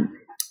 So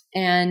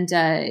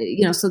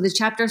the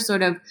chapter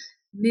sort of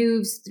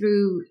moves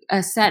through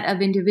a set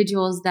of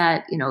individuals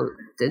that,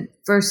 the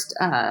first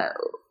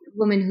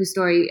woman whose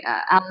story,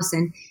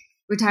 Allison,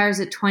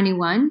 retires at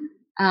 21.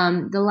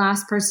 The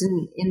last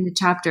person in the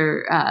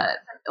chapter,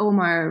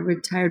 Omar,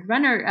 retired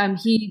runner,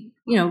 he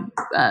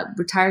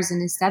retires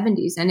in his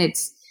 70s. And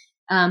it's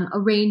a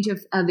range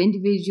of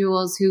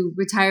individuals who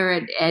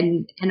retire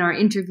and are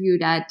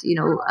interviewed at,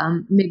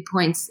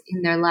 midpoints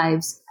in their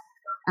lives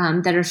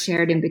that are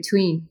shared in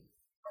between.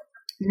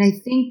 And I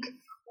think,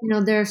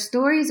 their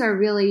stories are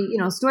really,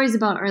 stories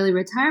about early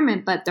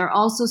retirement, but they're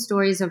also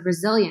stories of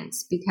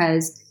resilience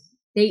because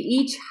they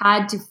each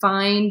had to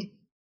find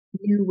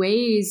new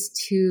ways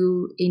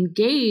to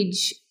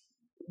engage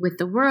with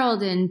the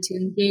world and to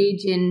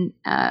engage in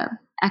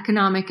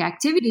economic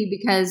activity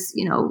because,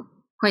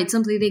 quite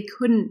simply, they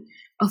couldn't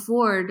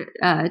afford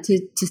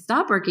to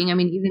stop working. I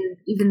mean,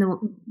 even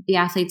the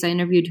athletes I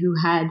interviewed who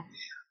had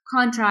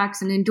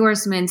contracts and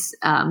endorsements,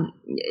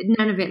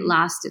 none of it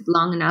lasted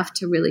long enough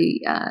to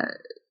really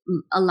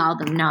allow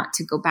them not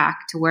to go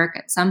back to work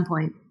at some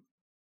point.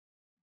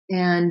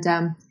 And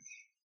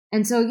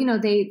so,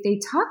 they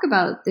talk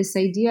about this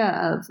idea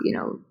of,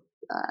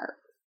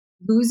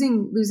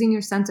 losing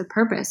your sense of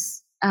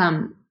purpose.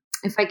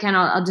 If I can,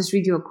 I'll just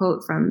read you a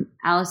quote from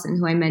Allison,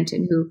 who I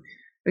mentioned, who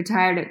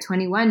retired at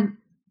 21.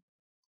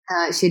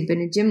 She had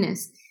been a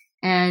gymnast,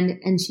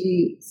 and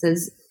she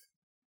says,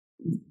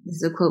 this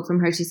is a quote from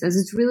her. She says,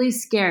 "It's really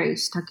scary."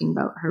 She's talking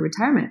about her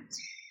retirement,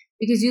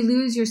 because you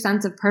lose your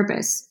sense of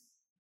purpose.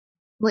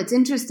 What's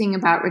interesting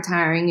about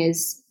retiring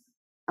is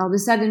all of a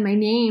sudden my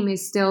name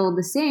is still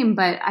the same,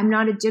 but I'm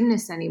not a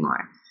gymnast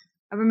anymore.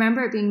 I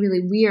remember it being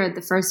really weird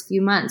the first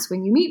few months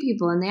when you meet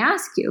people and they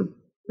ask you,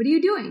 "What are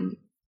you doing?"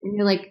 And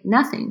you're like,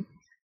 "Nothing.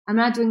 I'm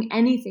not doing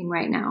anything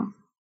right now."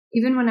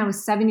 Even when I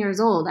was 7 years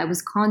old, I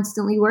was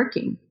constantly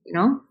working,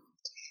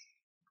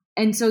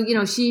 And so,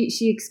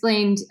 she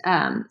explained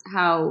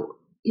how,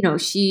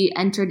 she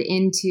entered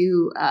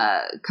into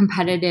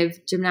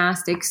competitive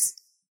gymnastics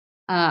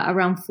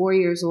around 4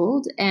 years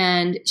old,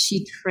 and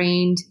she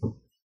trained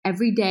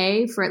every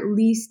day for at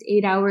least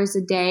 8 hours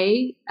a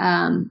day.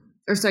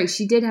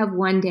 She did have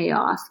one day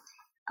off.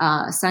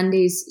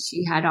 Sundays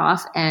she had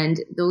off, and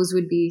those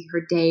would be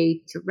her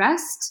day to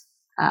rest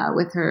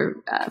with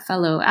her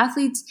fellow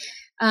athletes.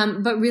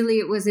 But really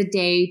it was a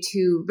day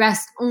to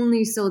rest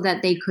only so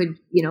that they could,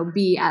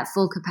 be at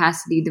full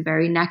capacity the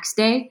very next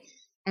day.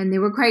 And they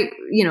were quite,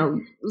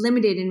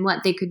 limited in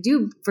what they could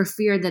do for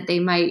fear that they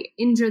might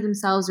injure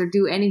themselves or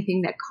do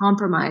anything that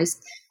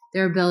compromised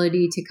their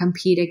ability to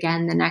compete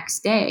again the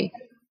next day.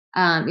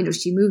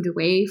 She moved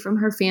away from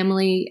her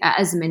family,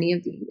 as many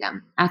of the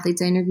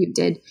athletes I interviewed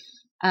did,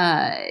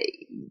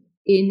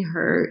 in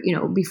her,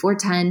 before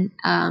 10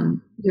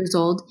 years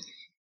old.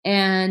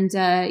 And,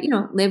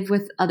 live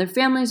with other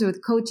families or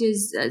with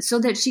coaches so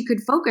that she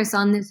could focus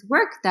on this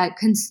work that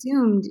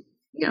consumed,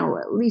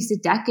 at least a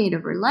decade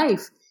of her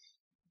life.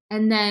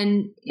 And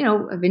then,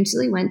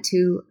 eventually went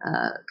to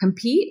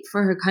compete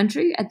for her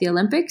country at the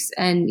Olympics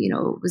and,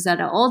 was at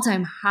an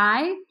all-time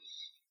high.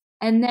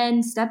 And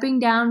then stepping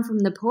down from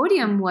the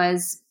podium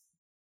was,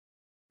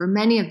 for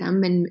many of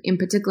them, and in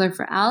particular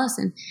for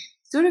Allison,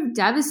 sort of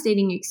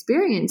devastating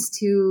experience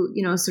to,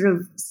 sort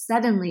of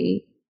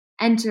suddenly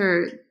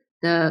enter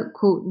the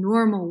quote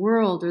normal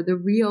world or the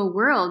real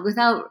world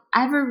without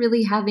ever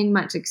really having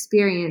much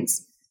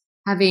experience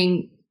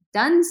having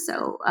done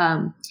so.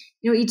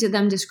 Each of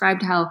them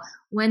described how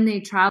when they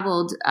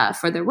traveled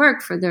for their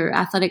work, for their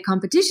athletic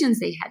competitions,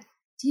 they had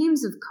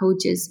teams of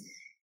coaches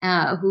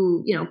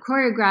who,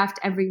 choreographed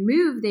every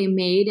move they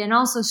made and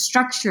also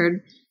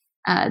structured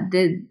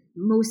the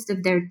most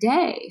of their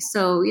day.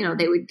 So,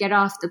 they would get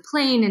off the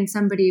plane and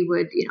somebody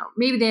would,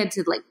 maybe they had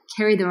to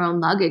carry their own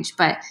luggage,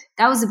 but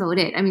that was about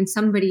it. I mean,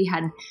 somebody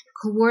had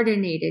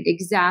coordinated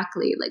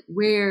exactly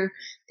where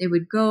they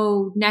would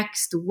go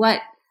next,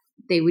 what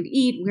they would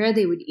eat, where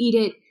they would eat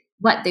it,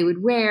 what they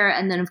would wear,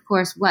 and then of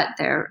course what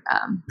their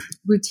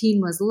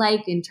routine was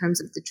like in terms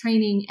of the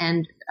training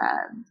and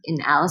in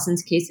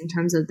Allison's case, in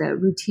terms of the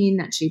routine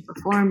that she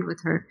performed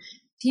with her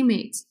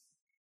teammates.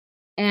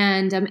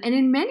 And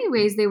in many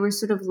ways, they were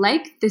sort of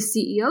like the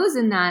CEOs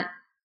in that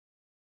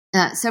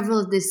several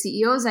of the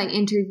CEOs I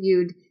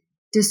interviewed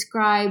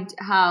described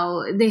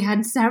how they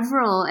had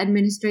several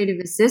administrative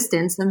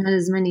assistants, some had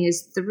as many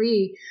as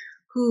 3,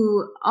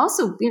 who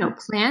also,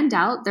 planned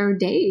out their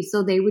day.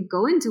 So they would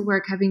go into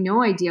work having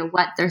no idea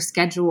what their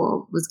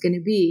schedule was going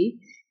to be.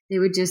 They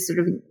would just sort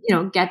of,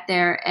 get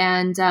there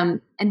and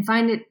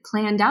find it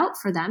planned out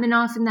for them. And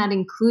often that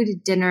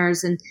included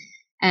dinners and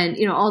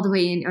all the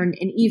way in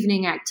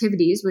evening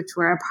activities, which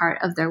were a part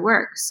of their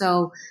work.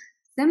 So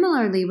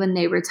similarly, when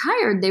they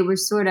retired, they were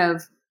sort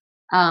of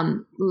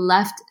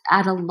left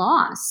at a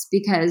loss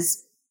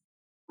because,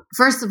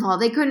 first of all,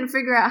 they couldn't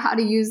figure out how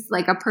to use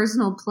a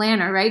personal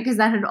planner, right? Because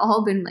that had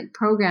all been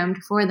programmed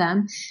for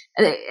them.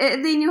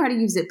 They knew how to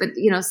use it, but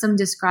some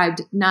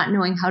described not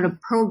knowing how to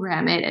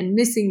program it and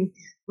missing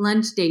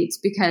lunch dates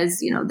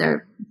because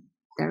their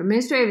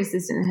administrative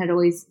assistant had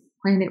always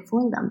planned it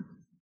for them.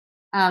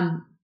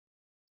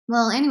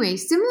 Well, anyway,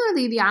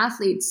 similarly, the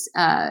athletes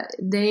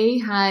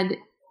they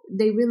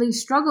really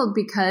struggled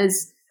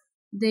because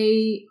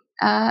they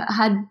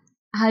had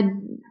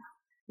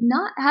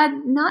not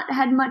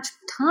had much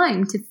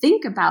time to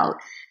think about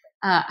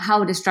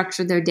how to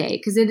structure their day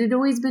because it had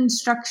always been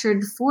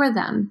structured for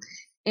them.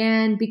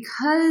 And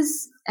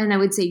because, and I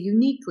would say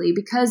uniquely,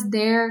 because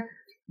their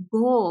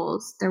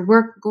goals, their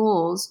work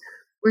goals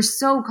were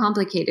so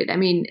complicated. I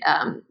mean,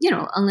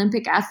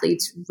 Olympic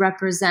athletes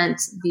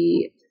represent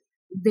the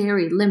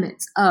very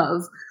limits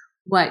of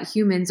what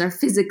humans are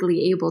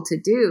physically able to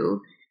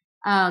do.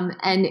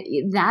 And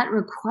that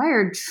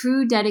required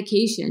true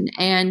dedication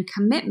and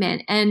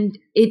commitment. And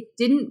it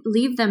didn't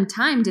leave them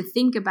time to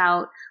think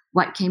about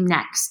what came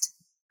next.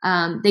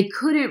 They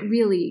couldn't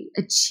really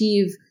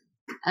achieve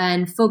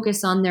and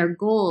focus on their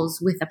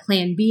goals with a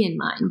plan B in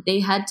mind. They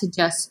had to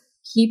just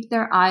keep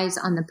their eyes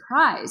on the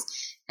prize.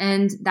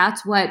 And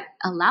that's what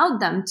allowed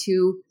them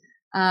to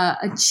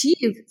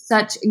achieve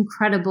such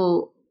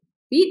incredible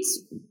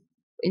feats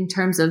in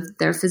terms of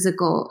their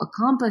physical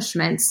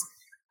accomplishments.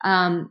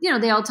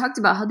 They all talked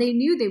about how they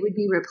knew they would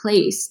be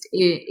replaced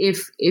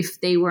if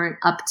they weren't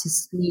up to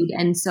speed.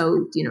 And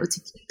so, to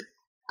keep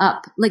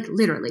up, like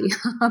literally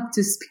up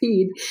to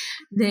speed,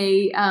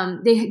 they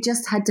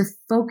just had to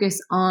focus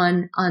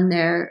on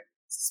their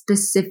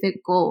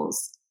specific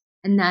goals.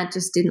 And that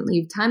just didn't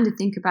leave time to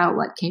think about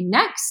what came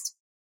next.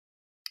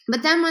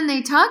 But then when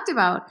they talked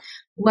about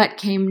what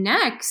came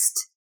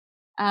next,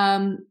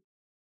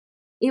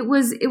 it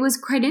was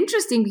quite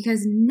interesting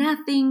because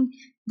nothing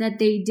that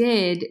they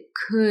did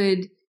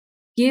could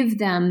give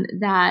them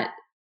that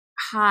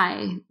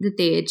high that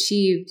they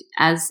achieved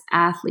as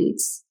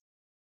athletes.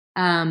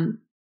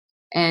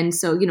 And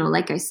so,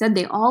 like I said,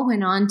 they all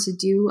went on to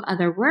do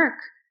other work,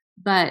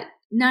 but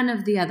none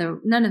of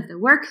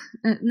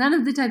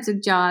the types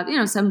of job,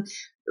 some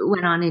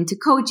went on into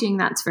coaching.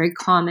 That's very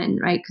common,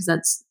 right? Because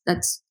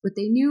that's what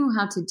they knew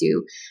how to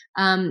do.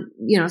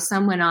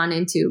 Some went on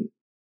into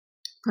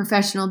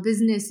professional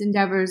business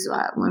endeavors.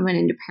 One went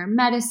into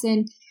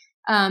paramedicine.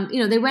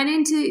 They went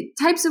into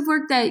types of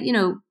work that,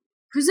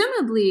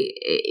 presumably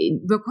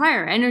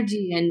require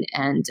energy and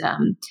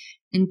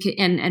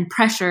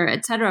pressure,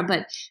 etc.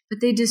 But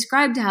they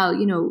described how,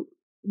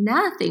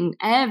 nothing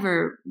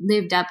ever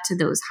lived up to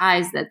those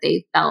highs that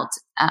they felt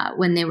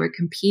when they were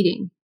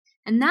competing.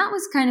 And that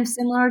was kind of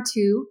similar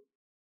to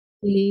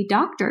the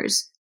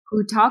doctors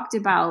who talked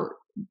about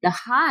the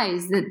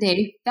highs that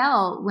they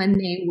felt when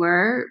they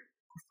were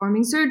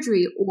performing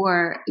surgery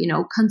or,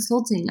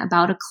 consulting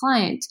about a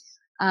client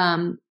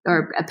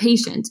or a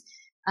patient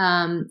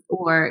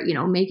or,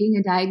 making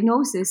a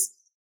diagnosis.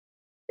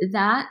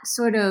 That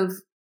sort of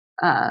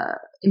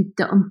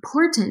the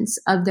importance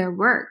of their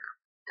work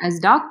as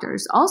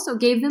doctors also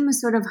gave them a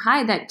sort of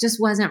high that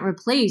just wasn't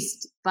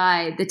replaced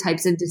by the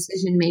types of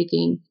decision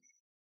making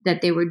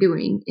that they were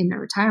doing in their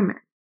retirement.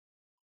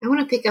 I want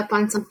to pick up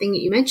on something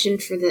that you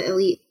mentioned for the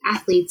elite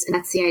athletes, and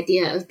that's the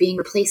idea of being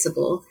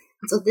replaceable.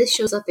 And so this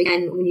shows up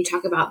again when you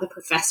talk about the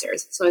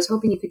professors. So I was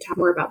hoping you could talk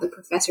more about the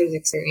professors'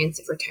 experience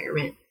of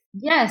retirement.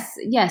 Yes,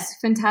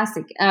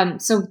 fantastic.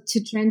 So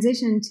to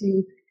transition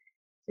to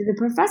the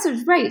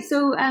professors, right?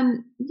 So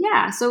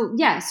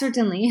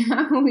certainly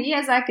we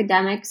as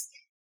academics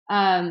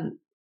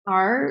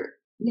are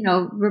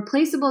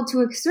replaceable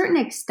to a certain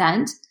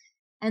extent.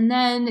 And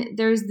then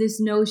there's this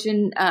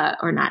notion,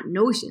 or not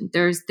notion,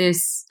 there's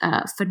this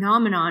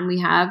phenomenon we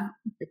have,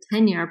 the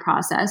tenure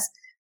process,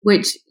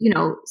 which,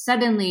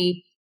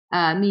 suddenly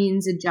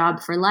means a job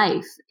for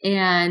life.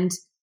 And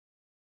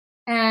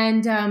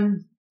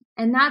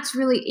that's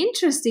really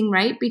interesting,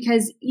 right?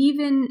 Because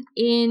even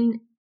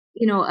in,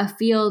 a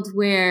field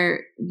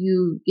where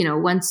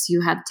once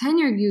you have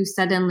tenure, you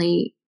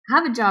suddenly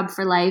have a job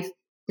for life,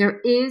 there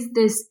is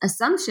this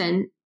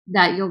assumption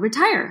that you'll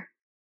retire.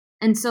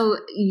 And so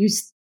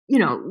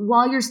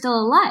while you're still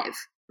alive,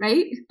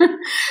 right?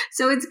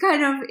 So it's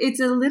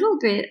a little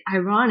bit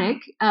ironic.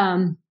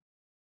 And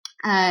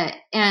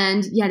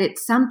yet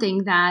it's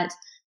something that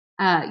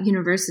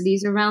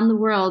universities around the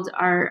world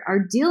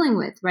are dealing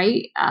with,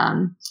 right?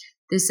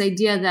 This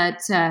idea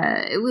that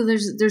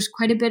there's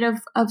quite a bit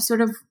of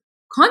sort of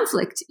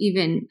conflict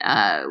even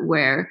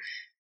where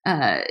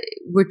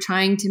we're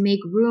trying to make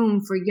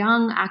room for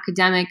young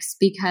academics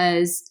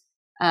because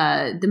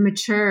the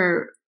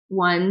mature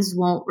ones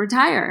won't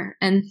retire.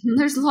 And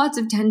there's lots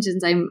of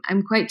tensions.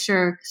 I'm quite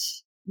sure,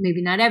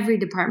 maybe not every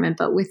department,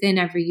 but within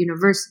every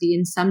university,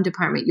 in some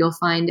department, you'll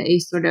find a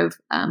sort of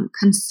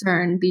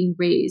concern being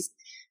raised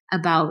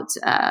about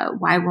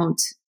why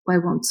won't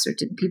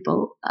certain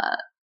people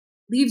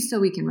leave so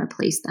we can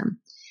replace them.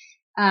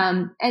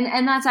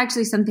 And that's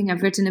actually something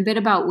I've written a bit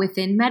about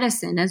within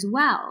medicine as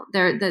well.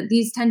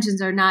 These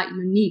tensions are not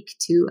unique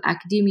to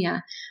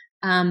academia,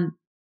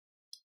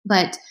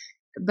 but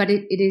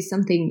it is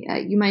something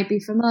you might be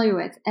familiar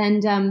with.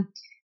 And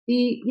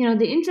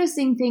the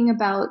interesting thing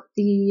about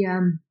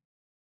the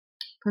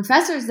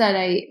professors that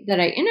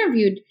I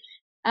interviewed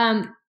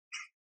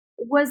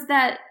was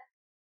that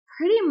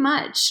pretty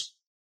much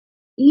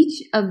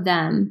each of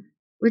them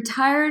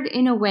retired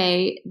in a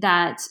way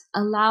that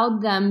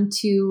allowed them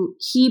to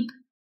keep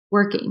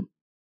working.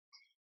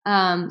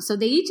 So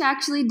they each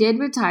actually did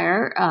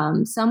retire.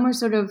 Some were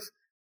sort of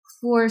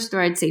forced,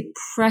 or I'd say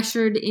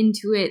pressured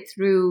into it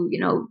through,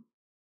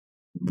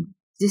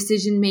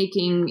 decision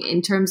making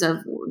in terms of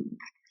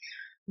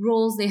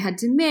roles they had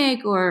to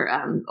make, or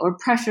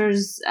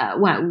pressures.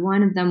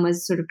 One of them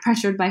was sort of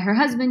pressured by her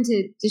husband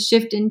to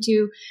shift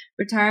into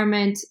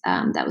retirement.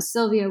 That was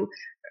Sylvia.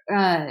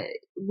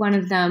 One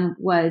of them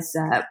was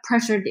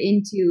pressured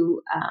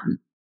into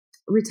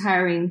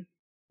retiring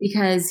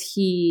because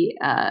he,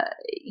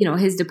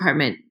 his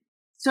department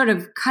sort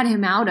of cut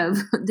him out of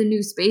the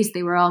new space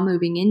they were all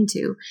moving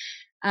into.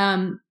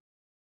 And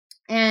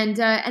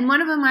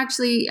one of them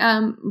actually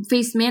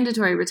faced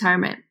mandatory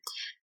retirement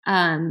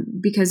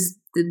because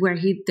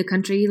the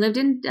country he lived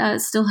in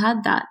still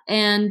had that.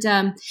 And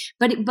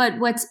but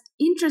what's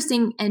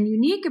interesting and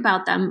unique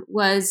about them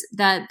was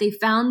that they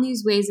found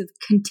these ways of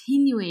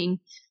continuing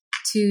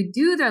to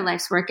do their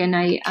life's work. And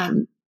I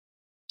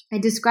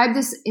describe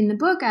this in the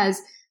book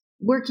as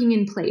working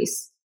in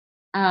place,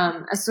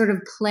 a sort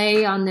of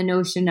play on the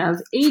notion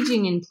of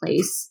aging in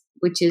place,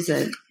 which is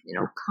a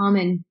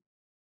common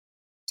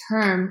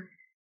term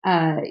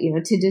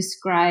to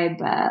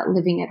describe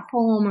living at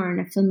home or in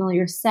a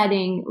familiar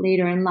setting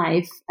later in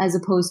life, as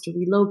opposed to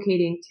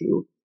relocating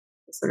to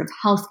a sort of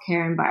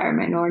healthcare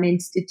environment or an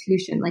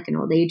institution like an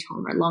old age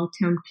home or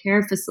long-term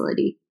care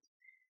facility.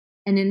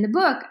 And in the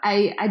book,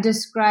 I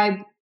describe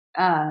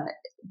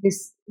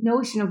this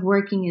notion of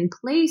working in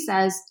place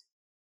as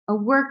a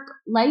work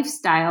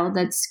lifestyle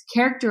that's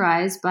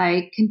characterized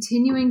by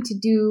continuing to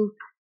do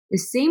the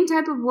same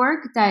type of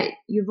work that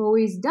you've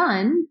always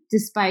done,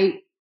 despite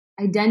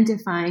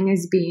identifying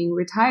as being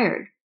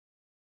retired.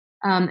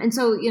 And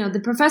so,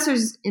 the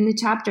professors in the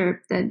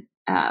chapter that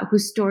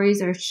whose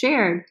stories are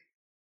shared,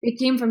 they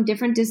came from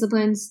different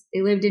disciplines.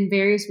 They lived in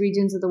various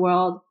regions of the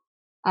world.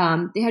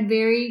 They had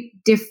very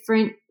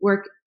different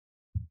work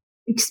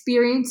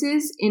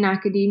experiences in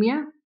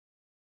academia,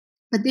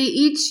 but they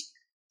each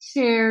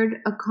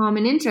shared a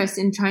common interest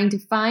in trying to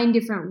find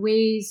different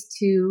ways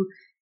to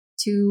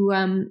do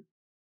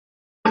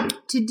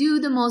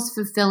the most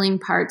fulfilling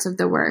parts of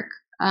the work,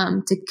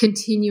 to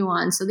continue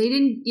on. So they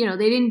didn't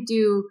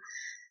do,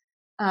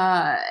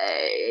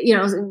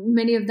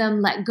 many of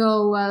them let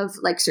go of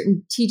like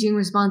certain teaching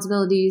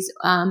responsibilities,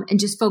 and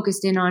just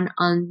focused in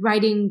on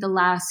writing the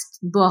last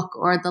book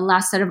or the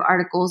last set of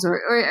articles, or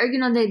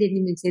they didn't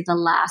even say the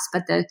last,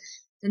 but the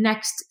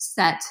next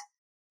set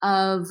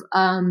of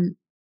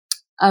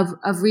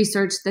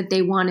research that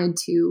they wanted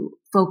to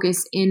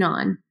focus in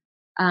on.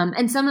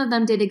 And some of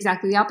them did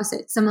exactly the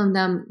opposite. Some of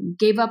them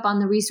gave up on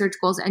the research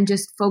goals and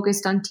just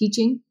focused on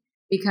teaching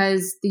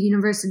because the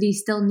university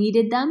still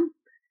needed them.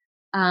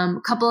 A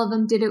couple of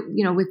them did it,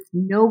 with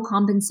no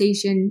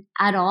compensation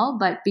at all,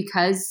 but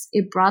because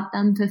it brought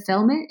them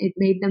fulfillment, it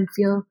made them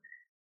feel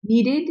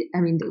needed. I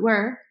mean, they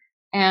were.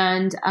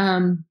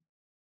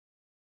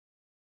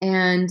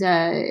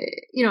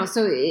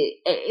 So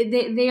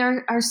they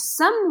are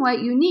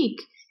somewhat unique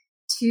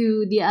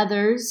to the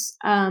others,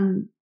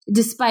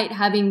 despite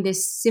having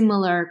this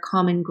similar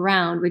common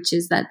ground, which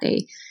is that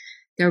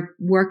their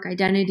work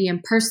identity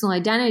and personal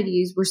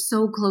identities were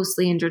so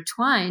closely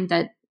intertwined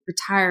that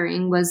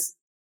retiring was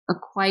a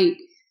quite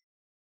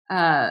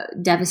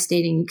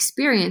devastating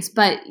experience.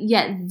 But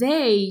yet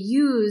they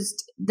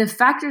used the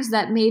factors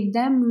that made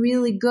them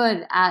really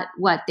good at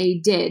what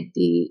they did.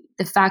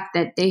 The fact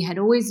that they had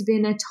always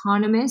been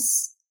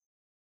autonomous,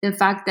 the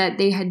fact that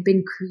they had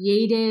been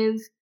creative,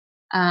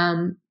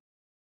 and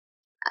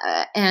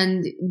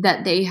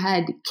that they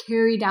had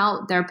carried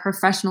out their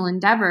professional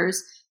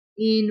endeavors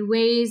in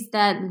ways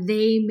that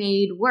they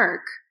made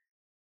work.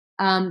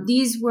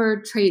 These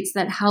were traits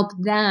that helped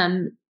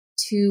them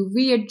to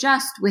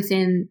readjust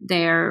within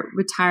their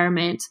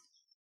retirement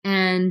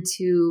and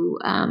to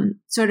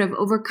sort of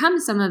overcome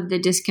some of the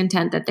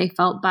discontent that they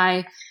felt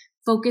by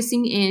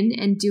focusing in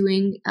and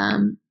doing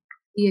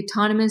the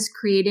autonomous,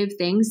 creative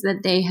things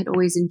that they had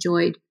always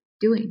enjoyed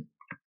doing.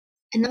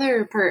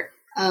 Another part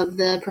of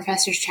the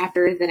professor's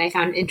chapter that I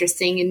found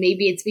interesting, and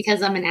maybe it's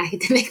because I'm an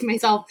academic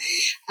myself,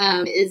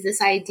 is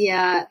this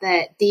idea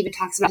that David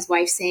talks about his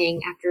wife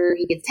saying after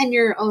he gets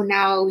tenure, oh,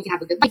 now we can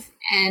have a good life.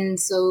 And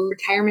so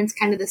retirement's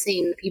kind of the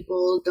same.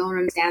 People don't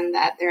understand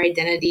that their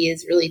identity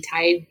is really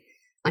tied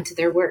onto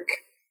their work.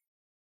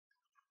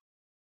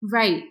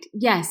 Right.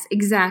 Yes,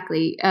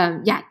 exactly.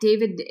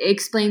 David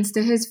explains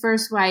to his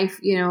first wife,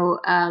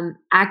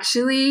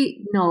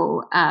 actually,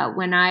 no,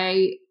 when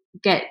I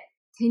get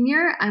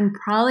tenure, I'm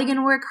probably going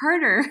to work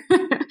harder.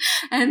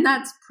 And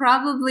that's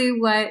probably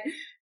what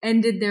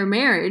ended their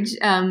marriage,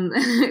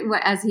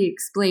 as he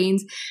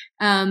explains,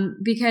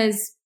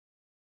 because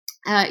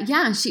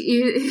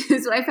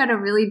his wife had a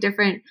really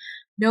different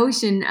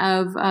notion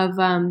of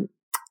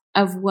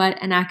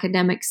what an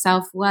academic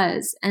self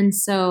was. And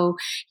so,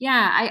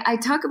 I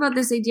talk about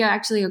this idea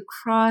actually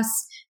across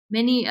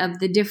many of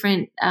the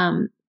different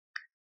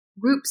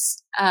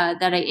groups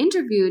that I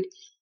interviewed,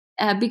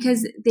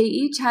 because they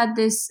each had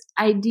this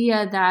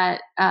idea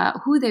that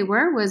who they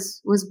were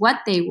was what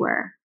they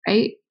were,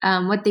 right?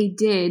 What they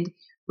did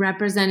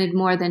represented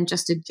more than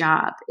just a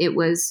job. It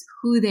was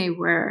who they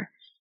were.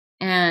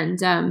 And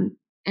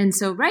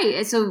so,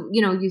 right. So,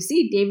 you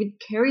see David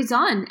carries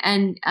on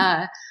and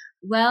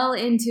well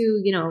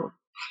into,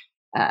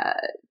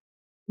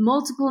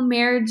 multiple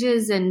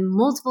marriages and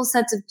multiple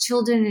sets of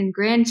children and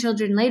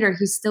grandchildren later,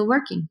 he's still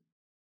working.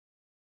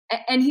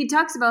 And he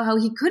talks about how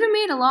he could have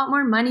made a lot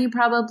more money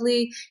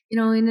probably, in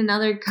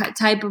another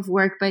type of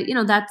work, but,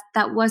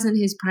 that wasn't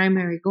his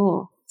primary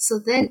goal. So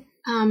then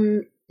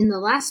in the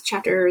last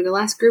chapter, the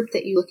last group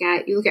that you look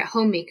at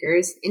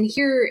homemakers, and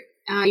here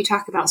you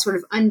talk about sort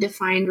of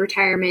undefined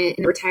retirement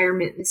and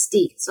retirement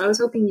mystique. So I was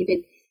hoping you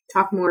could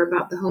talk more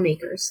about the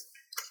homemakers.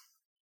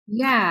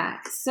 Yeah.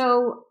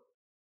 So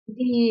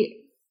the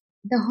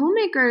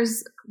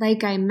homemakers,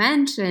 like I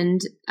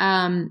mentioned,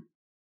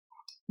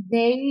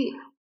 they,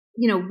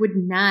 would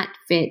not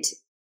fit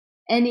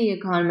any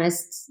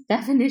economist's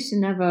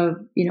definition of a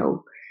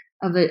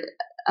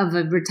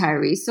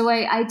retiree. So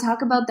I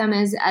talk about them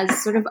as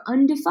sort of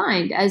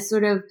undefined, as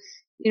sort of,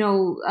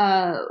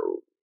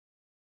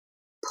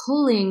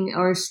 pulling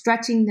or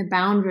stretching the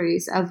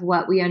boundaries of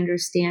what we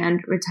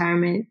understand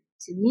retirement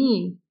to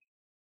mean.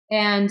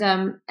 And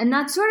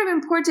that's sort of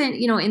important,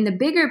 in the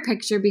bigger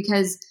picture,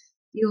 because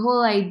the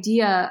whole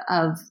idea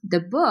of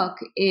the book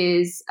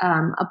is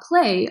a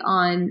play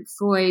on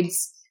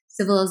Freud's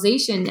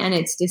civilization and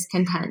its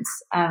discontents.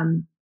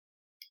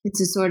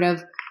 It's a sort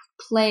of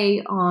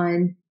play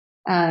on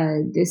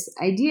this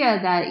idea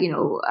that,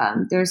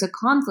 there's a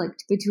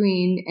conflict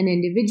between an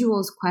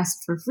individual's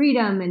quest for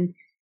freedom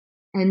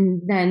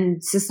and then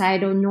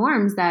societal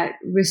norms that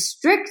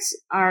restrict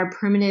our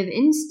primitive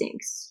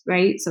instincts,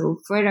 right? So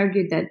Freud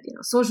argued that,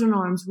 social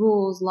norms,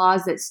 rules,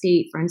 laws that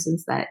state, for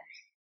instance, that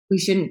we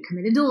shouldn't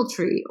commit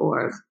adultery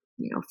or,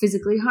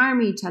 physically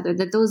harm each other,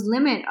 that those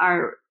limit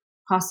our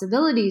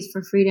possibilities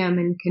for freedom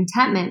and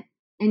contentment.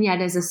 And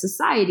yet as a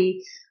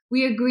society,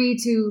 we agree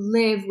to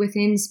live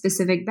within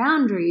specific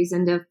boundaries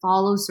and to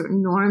follow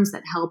certain norms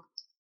that help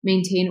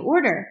maintain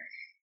order.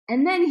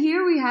 And then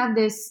here we have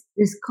this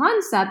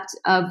concept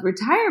of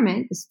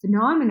retirement, this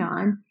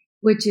phenomenon,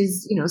 which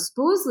is,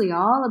 supposedly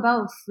all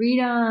about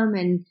freedom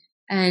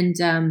and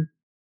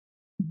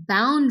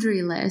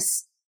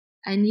boundaryless.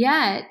 And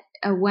yet,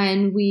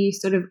 when we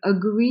sort of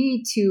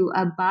agree to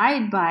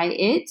abide by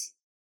it,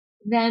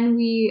 then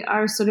we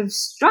are sort of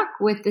struck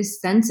with this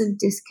sense of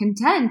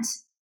discontent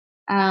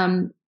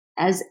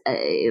as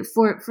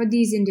for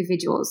these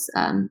individuals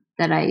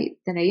that I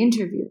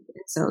interviewed.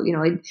 So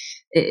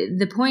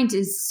the point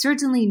is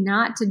certainly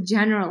not to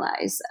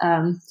generalize,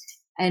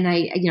 and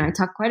I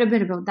talk quite a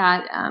bit about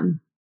that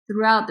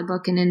throughout the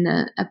book and in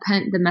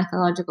the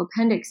methodological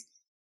appendix.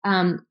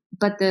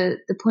 But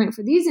the point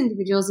for these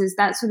individuals is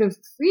that sort of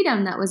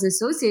freedom that was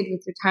associated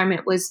with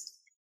retirement was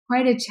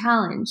quite a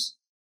challenge.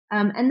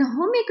 And the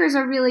homemakers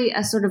are really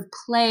a sort of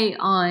play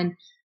on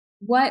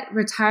what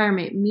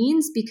retirement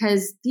means,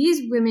 because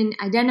these women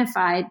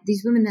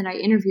that I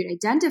interviewed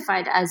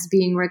identified as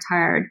being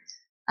retired.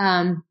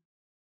 And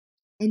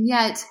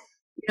yet,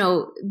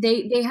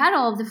 they had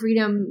all of the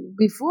freedom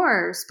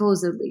before,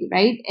 supposedly,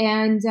 right?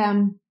 And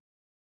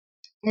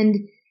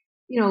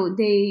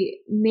they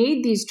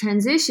made these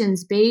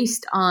transitions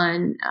based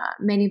on,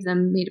 many of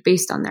them made it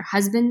based on their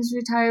husband's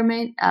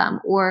retirement,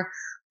 or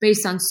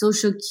based on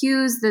social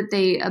cues that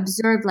they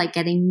observed, like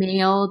getting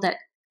mail that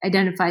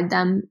identified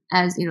them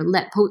as,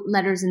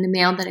 letters in the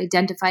mail that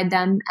identified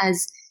them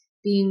as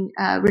being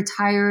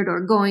retired,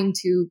 or going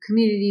to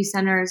community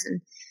centers and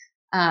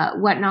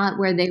whatnot,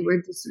 where they were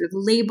just sort of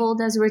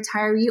labeled as a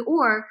retiree,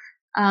 or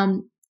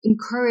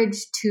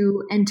encouraged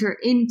to enter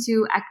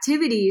into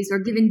activities or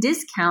given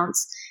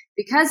discounts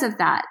because of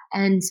that,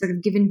 and sort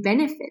of given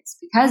benefits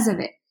because of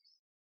it.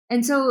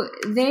 And so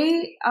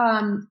they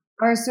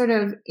are a sort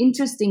of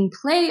interesting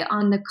play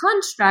on the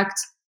construct,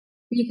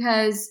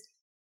 because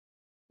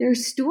their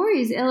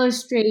stories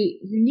illustrate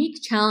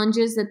unique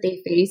challenges that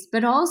they face,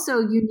 but also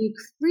unique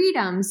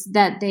freedoms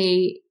that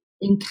they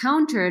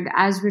encountered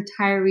as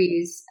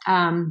retirees,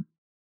 and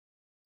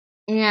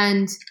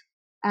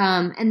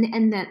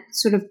that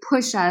sort of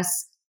push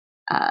us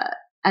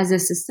as a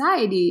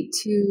society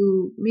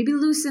to maybe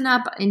loosen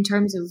up in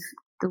terms of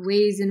the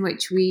ways in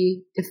which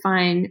we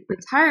define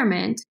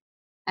retirement,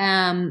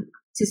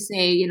 to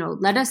say,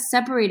 let us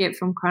separate it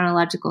from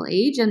chronological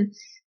age, and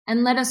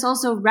let us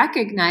also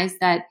recognize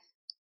that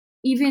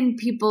even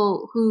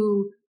people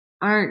who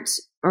aren't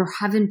or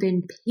haven't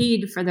been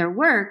paid for their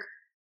work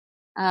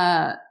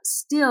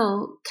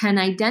still can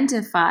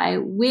identify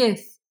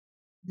with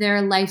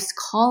their life's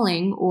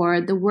calling,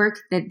 or the work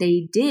that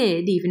they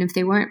did, even if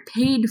they weren't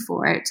paid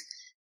for it,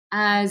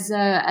 as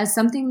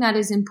something that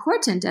is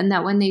important, and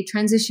that when they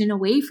transition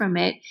away from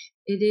it,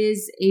 it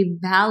is a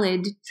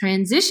valid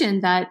transition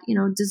that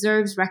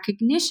deserves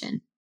recognition.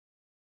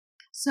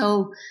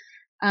 So,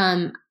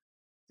 to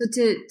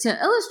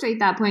illustrate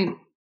that point,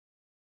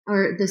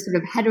 or the sort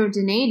of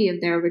heterogeneity of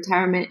their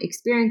retirement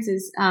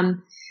experiences,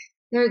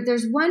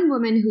 there's one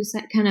woman who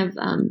kind of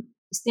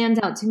stands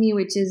out to me,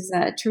 which is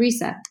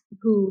Teresa,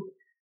 who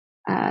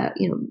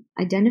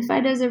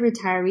identified as a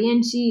retiree,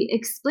 and she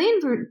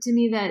explained to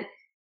me that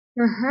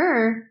for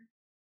her,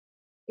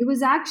 it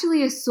was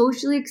actually a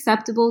socially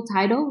acceptable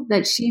title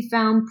that she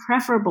found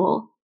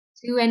preferable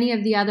to any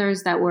of the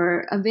others that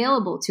were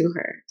available to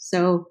her.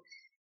 So,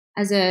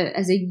 as a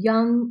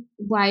young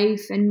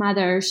wife and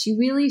mother, she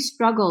really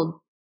struggled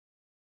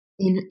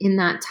in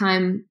that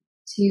time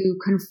to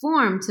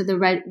conform to the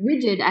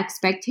rigid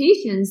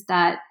expectations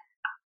that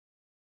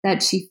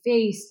she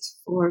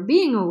faced for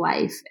being a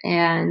wife,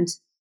 and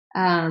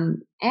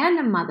and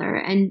a mother.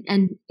 And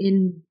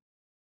in,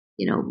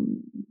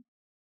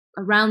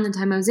 around the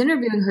time I was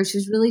interviewing her, she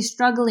was really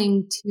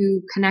struggling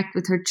to connect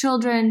with her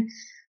children.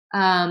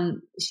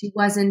 She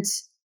wasn't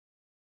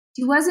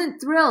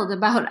thrilled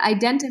about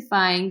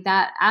identifying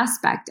that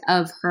aspect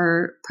of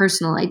her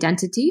personal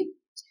identity.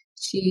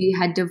 She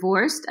had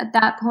divorced at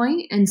that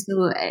point, and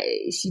so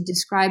she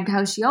described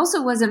how she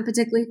also wasn't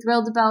particularly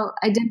thrilled about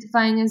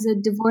identifying as a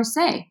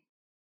divorcee.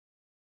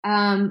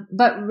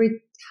 But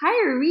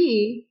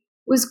retiree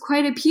was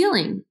quite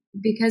appealing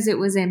because it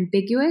was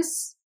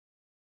ambiguous,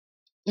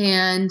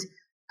 and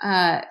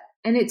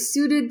it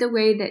suited the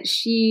way that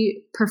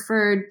she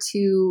preferred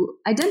to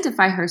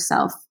identify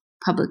herself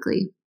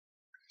publicly.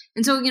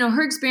 And so,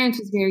 her experience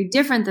was very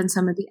different than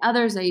some of the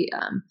others.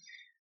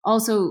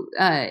 Also,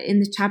 in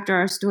the chapter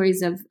are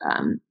stories of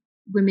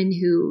women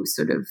who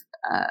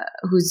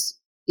whose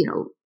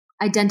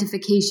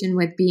identification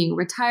with being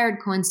retired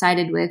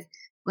coincided with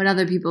what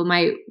other people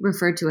might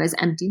refer to as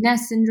empty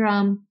nest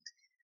syndrome.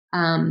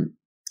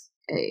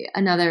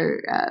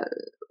 Another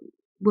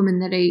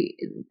woman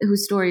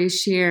whose story is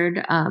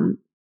shared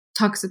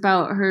talks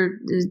about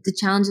the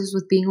challenges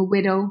with being a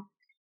widow,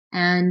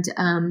 and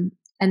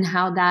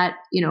how that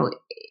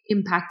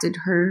impacted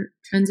her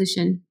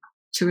transition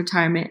to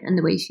retirement and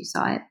the way she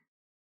saw it.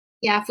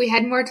 Yeah, if we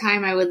had more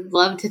time, I would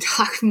love to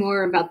talk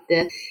more about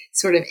the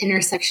sort of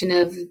intersection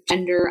of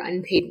gender,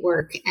 unpaid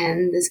work,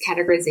 and this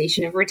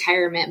categorization of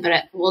retirement.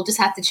 But we'll just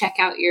have to check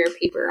out your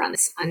paper on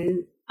this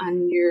on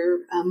your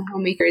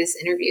homemakers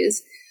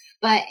interviews.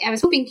 But I was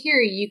hoping here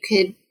you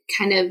could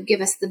kind of give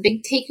us the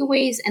big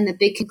takeaways and the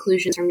big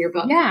conclusions from your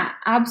book. Yeah,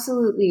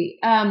 absolutely.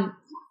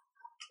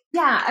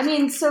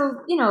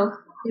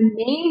 The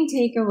main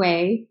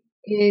takeaway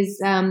is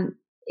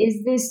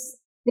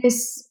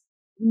this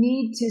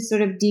need to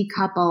sort of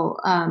decouple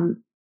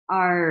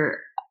our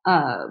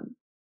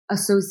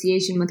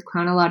association with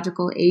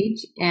chronological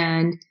age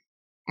and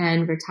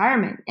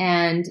retirement,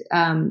 and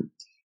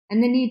the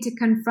need to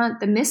confront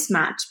the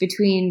mismatch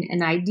between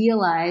an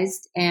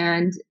idealized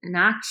and an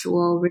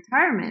actual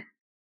retirement.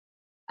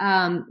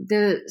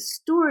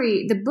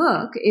 The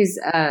book is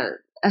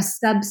a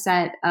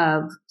subset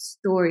of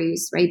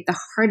stories, right? The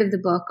heart of the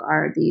book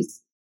are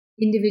these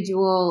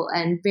individual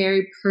and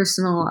very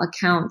personal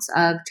accounts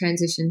of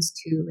transitions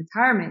to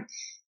retirement.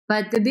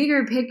 But the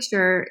bigger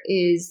picture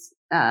is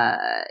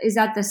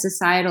at the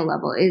societal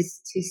level,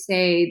 is to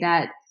say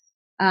that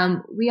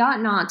we ought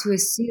not to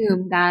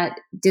assume that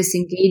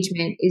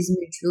disengagement is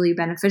mutually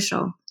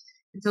beneficial.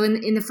 And so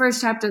in the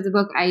first chapter of the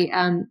book, I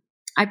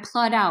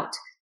plot out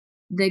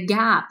the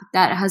gap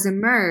that has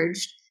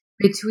emerged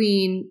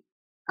between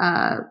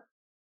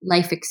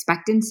life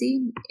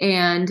expectancy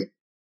and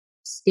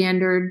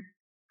standard,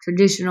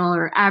 traditional,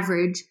 or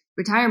average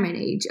retirement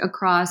age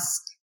across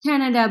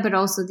Canada, but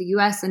also the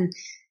US and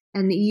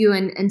the EU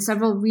and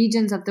several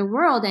regions of the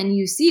world. And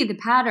you see the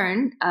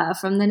pattern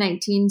from the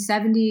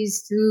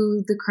 1970s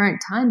through the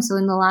current time. So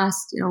in the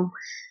last,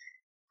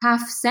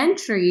 half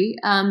century,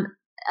 a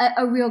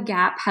real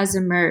gap has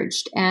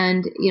emerged.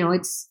 And,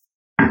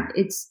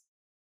 it's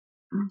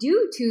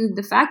due to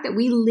the fact that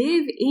we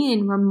live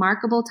in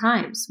remarkable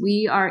times.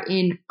 We are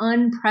in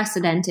an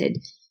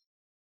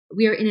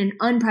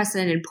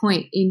unprecedented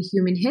point in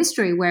human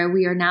history where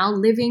we are now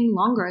living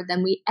longer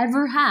than we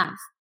ever have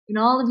in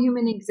all of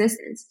human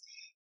existence.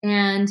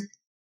 And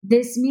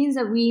this means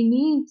that we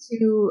need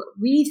to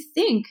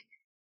rethink,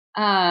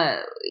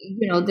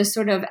 the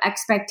sort of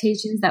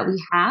expectations that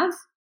we have.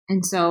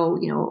 And so,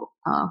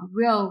 a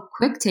real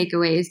quick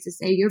takeaway is to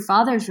say your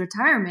father's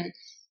retirement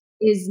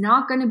is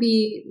not going to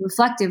be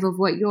reflective of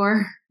what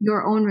your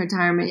own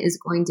retirement is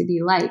going to be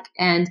like.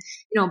 And,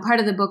 part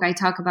of the book I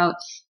talk about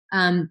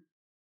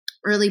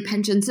early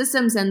pension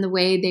systems and the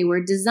way they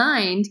were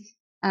designed,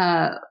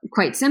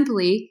 quite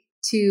simply,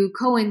 to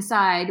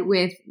coincide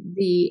with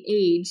the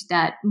age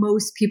that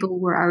most people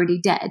were already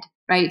dead,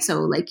 right?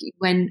 So like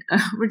when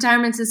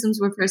retirement systems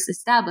were first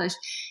established,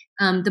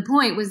 the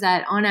point was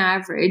that on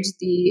average,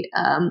 the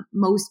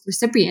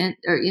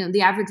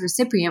the average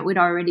recipient would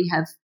already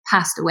have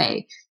passed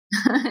away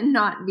and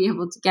not be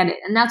able to get it.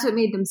 And that's what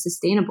made them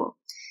sustainable.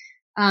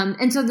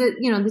 And so the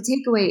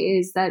takeaway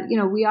is that,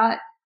 we ought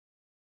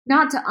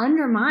not to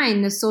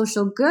undermine the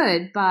social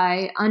good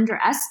by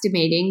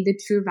underestimating the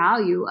true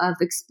value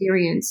of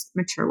experienced,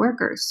 mature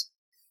workers.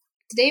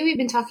 Today we've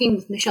been talking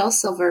with Michelle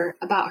Silver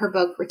about her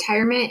book,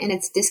 Retirement and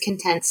Its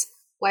Discontents,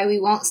 Why We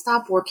Won't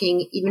Stop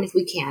Working Even If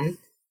We Can.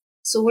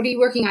 So what are you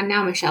working on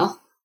now,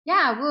 Michelle?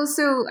 Yeah, well,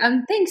 so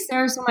thanks,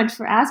 Sarah, so much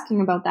for asking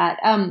about that.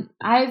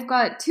 I've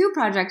got two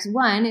projects.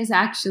 One is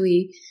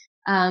actually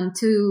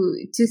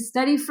to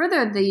study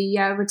further the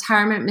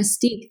retirement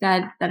mystique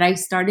that I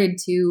started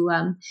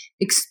to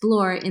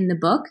explore in the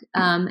book,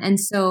 and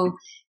so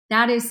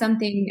that is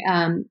something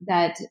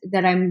that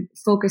I'm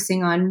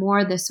focusing on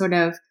more. The sort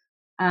of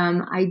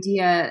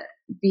idea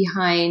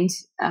behind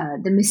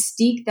the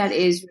mystique that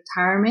is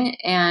retirement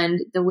and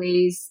the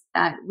ways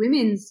that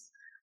women's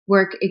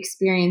work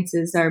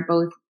experiences are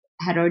both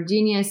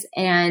heterogeneous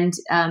and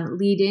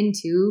lead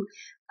into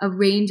a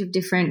range of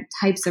different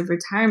types of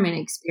retirement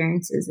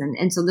experiences.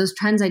 And so those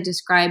trends I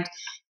described,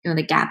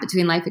 the gap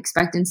between life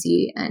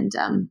expectancy and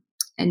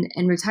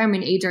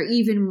retirement age are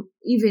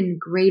even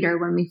greater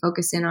when we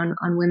focus in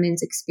on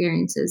women's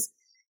experiences.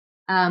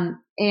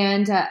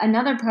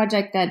 Another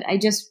project that I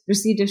just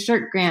received a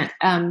short grant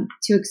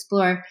to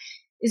explore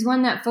is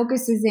one that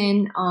focuses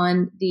in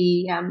on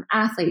the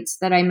athletes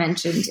that I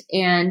mentioned,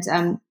 and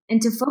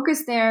to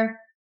focus there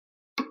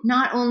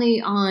not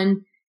only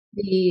on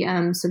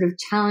the sort of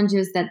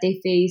challenges that they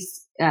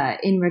face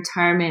in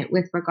retirement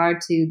with regard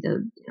to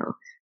the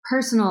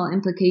personal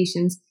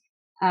implications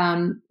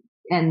and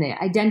the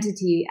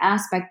identity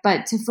aspect,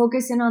 but to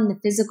focus in on the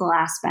physical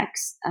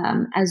aspects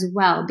as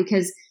well,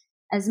 because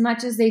as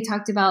much as they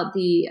talked about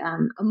the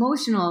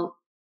emotional,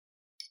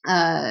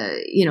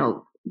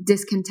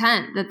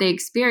 discontent that they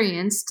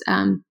experienced,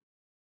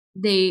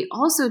 they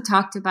also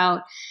talked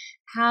about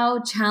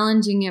how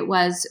challenging it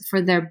was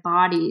for their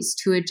bodies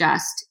to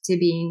adjust to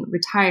being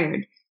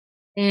retired.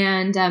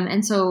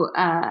 So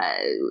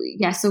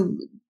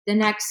the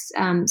next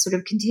sort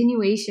of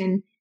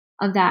continuation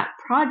of that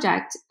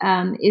project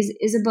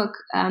is a book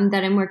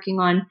that I'm working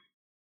on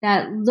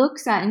that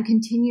looks at and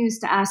continues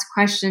to ask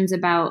questions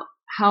about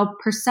how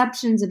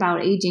perceptions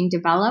about aging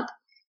develop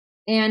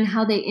and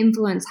how they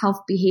influence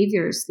health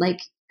behaviors like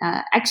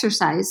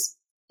exercise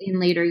in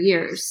later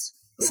years.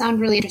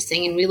 Sound really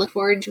interesting, and we look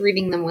forward to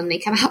reading them when they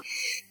come out.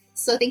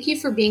 So thank you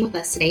for being with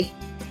us today.